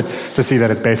 of COVID to see that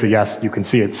it's basically, yes, you can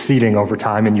see it seeding over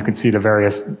time and you can see the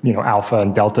various, alpha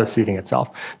and delta seeding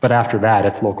itself. But after that,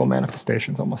 it's local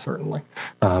manifestations, almost certainly.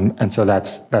 And so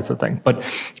that's the thing. But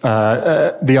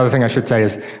the other thing I should say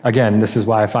is, again, this is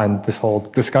why I find this whole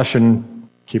discussion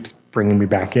keeps bringing me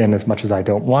back in as much as I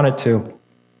don't want it to.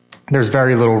 There's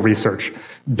very little research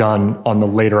done on the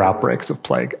later outbreaks of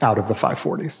plague out of the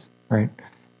 540s, right?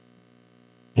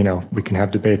 We can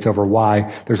have debates over why.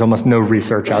 There's almost no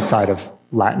research outside of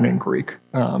Latin and Greek.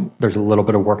 There's a little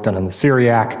bit of work done on the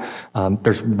Syriac.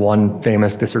 There's one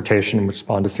famous dissertation which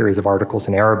spawned a series of articles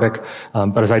in Arabic.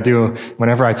 But as I do,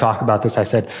 whenever I talk about this, I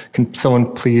said, can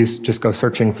someone please just go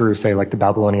searching through, say, like the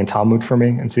Babylonian Talmud for me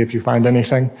and see if you find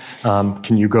anything?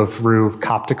 Can you go through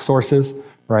Coptic sources,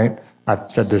 right?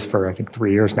 I've said this for, I think,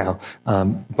 3 years now.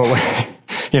 But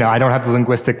I don't have the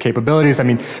linguistic capabilities. I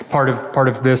mean, part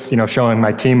of this, showing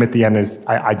my team at the end is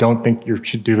I don't think you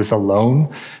should do this alone.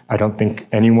 I don't think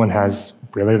anyone has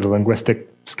really the linguistic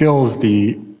skills,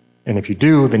 and if you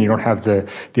do, then you don't have the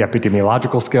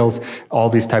epidemiological skills, all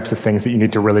these types of things that you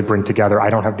need to really bring together.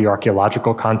 I don't have the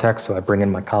archaeological context, so I bring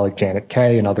in my colleague Janet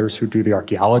Kay and others who do the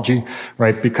archaeology,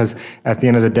 right? Because at the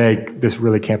end of the day, this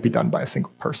really can't be done by a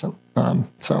single person.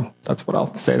 So that's what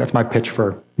I'll say. That's my pitch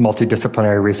for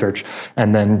multidisciplinary research.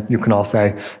 And then you can all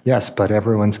say, yes, but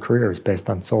everyone's career is based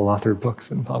on sole-authored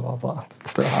books and blah, blah, blah.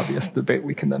 It's the obvious debate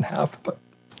we can then have. But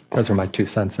those are my 2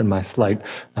 cents and my slight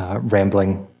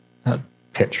rambling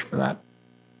pitch for that.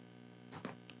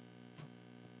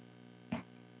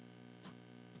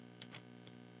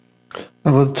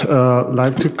 I would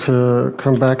like to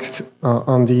come back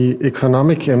on the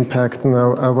economic impact.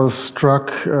 Now, I was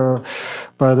struck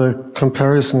by the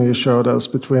comparison you showed us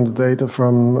between the data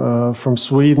from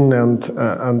Sweden and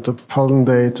the pollen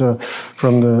data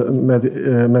from the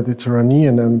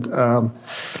Mediterranean. And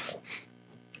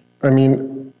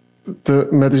the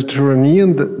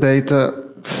Mediterranean data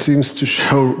seems to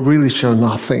really show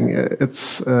nothing.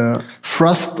 It's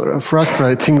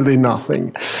frustratingly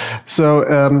nothing. So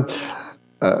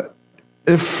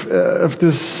if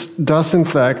this does in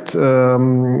fact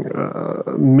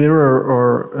mirror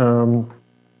or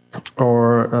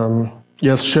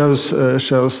shows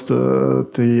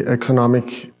the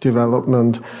economic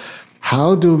development,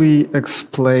 how do we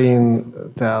explain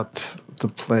that the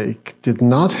plague did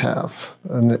not have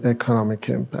an economic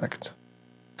impact?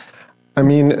 I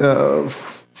mean,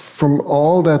 from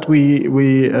all that we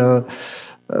read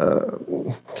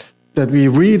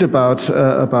about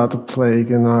the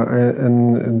plague in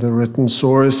the written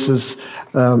sources,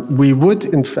 we would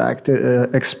in fact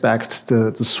expect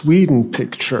the Sweden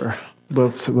picture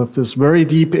with this very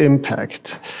deep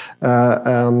impact.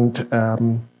 And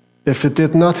if it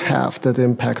did not have that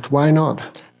impact, why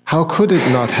not? How could it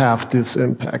not have this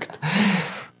impact?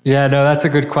 Yeah, no, that's a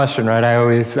good question, right? I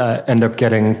always end up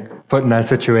getting put in that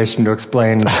situation to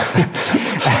explain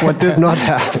what did not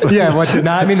happen. Yeah, what did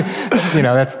not. I mean,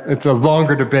 it's a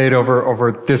longer debate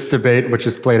over this debate, which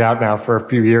has played out now for a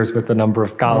few years with a number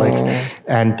of colleagues.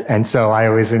 And so I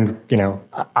always,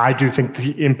 I do think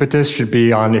the impetus should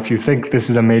be on, if you think this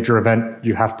is a major event,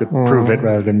 you have to prove it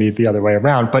rather than be the other way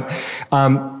around. But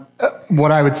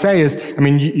what I would say is,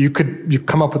 you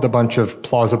come up with a bunch of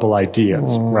plausible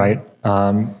ideas, right?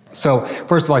 So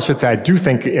first of all, I should say, I do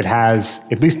think it has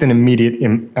at least an immediate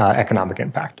economic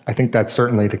impact. I think that's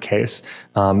certainly the case.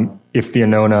 If the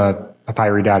Annona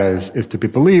papyri data is to be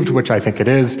believed, which I think it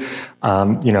is,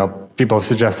 people have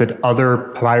suggested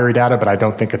other papyri data, but I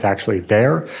don't think it's actually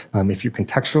there, if you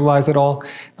contextualize it all.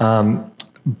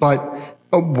 But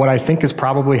what I think is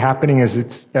probably happening is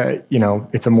it's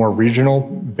a more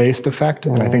regional-based effect,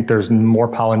 and I think there's more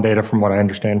pollen data, from what I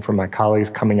understand from my colleagues,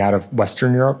 coming out of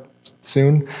Western Europe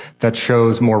soon that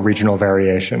shows more regional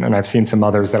variation. And I've seen some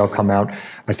others that'll come out,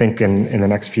 I think, in the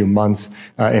next few months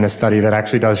in a study that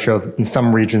actually does show that in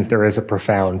some regions there is a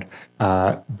profound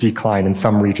decline in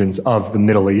some regions of the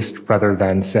Middle East rather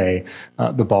than, say,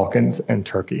 the Balkans and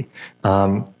Turkey.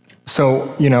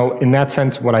 So, you know, in that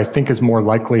sense, what I think is more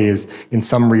likely is in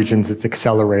some regions it's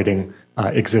accelerating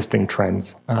existing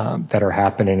trends that are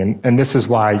happening. And this is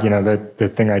why, you know, the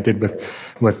thing I did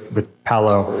with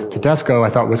Paolo Tedesco I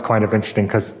thought was kind of interesting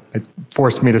because it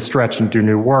forced me to stretch and do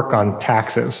new work on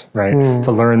taxes, right?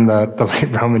 To learn the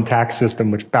late Roman tax system,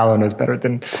 which Paolo knows better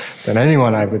than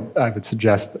anyone, I would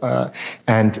suggest.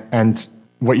 And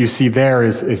what you see there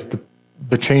is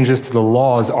the changes to the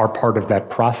laws are part of that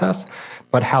process.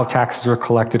 But how taxes are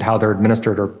collected, how they're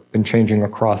administered, have been changing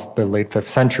across the late 5th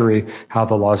century, how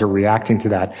the laws are reacting to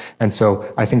that. And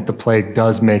so I think the plague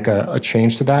does make a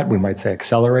change to that. We might say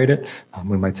accelerate it,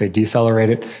 we might say decelerate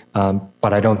it,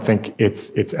 but I don't think it's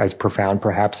as profound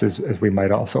perhaps as we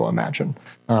might also imagine.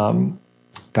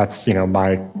 That's, you know,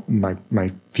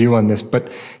 my view on this. But,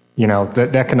 you know,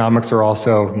 the economics are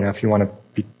also, you know, if you want to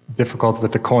be difficult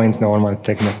with the coins, no one wants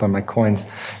to take up on my coins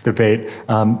debate.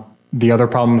 The other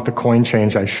problem with the coin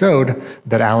change I showed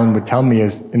that Alan would tell me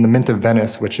is in the Mint of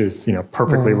Venice, which is, you know,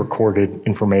 perfectly recorded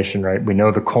information, right? We know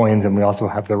the coins and we also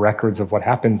have the records of what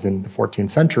happens in the 14th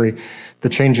century. The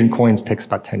change in coins takes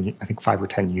about 10, I think 5 or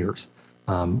 10 years.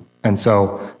 And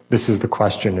so this is the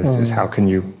question is how can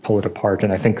you pull it apart?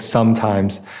 And I think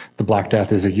sometimes the Black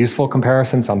Death is a useful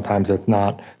comparison, sometimes it's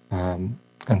not. And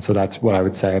so that's what I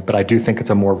would say. But I do think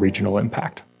it's a more regional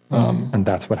impact. And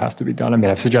that's what has to be done. I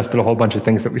mean, I've suggested a whole bunch of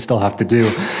things that we still have to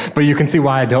do, but you can see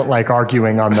why I don't like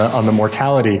arguing on the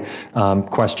mortality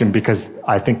question, because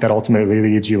I think that ultimately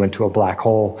leads you into a black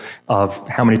hole of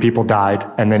how many people died,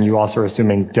 and then you also are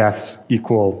assuming deaths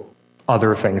equal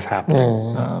other things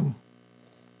happening.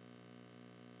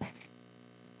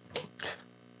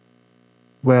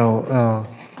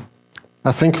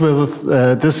 I think with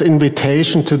this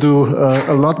invitation to do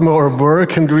a lot more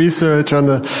work and research on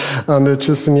the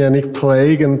Justinianic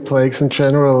plague and plagues in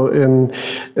general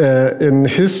in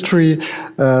history,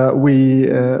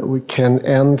 we can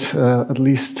end at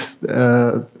least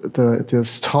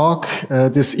this talk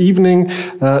this evening.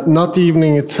 Not the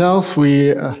evening itself.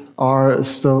 We are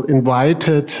still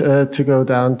invited to go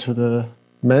down to the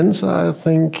Mensa, I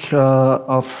think,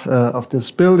 of this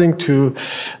building, 2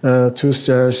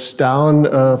 stairs down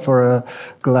for a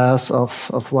glass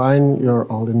of wine. You're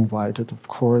all invited, of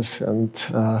course, and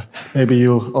maybe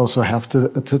you also have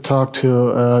to talk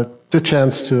to the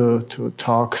chance to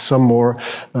talk some more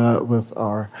with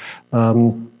our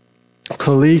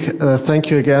colleague. Thank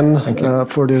you again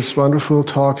for this wonderful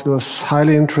talk. It was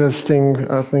highly interesting,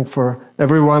 I think, for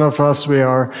every one of us.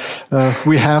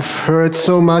 We have heard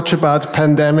so much about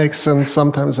pandemics, and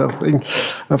sometimes I think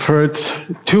I've heard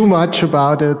too much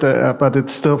about it, but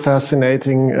it's still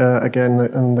fascinating again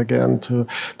and again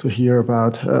to hear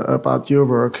about your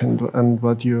work and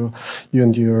what you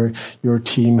and your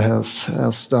team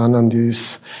has done on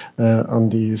these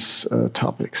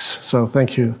topics. So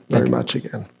thank you very much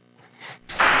again.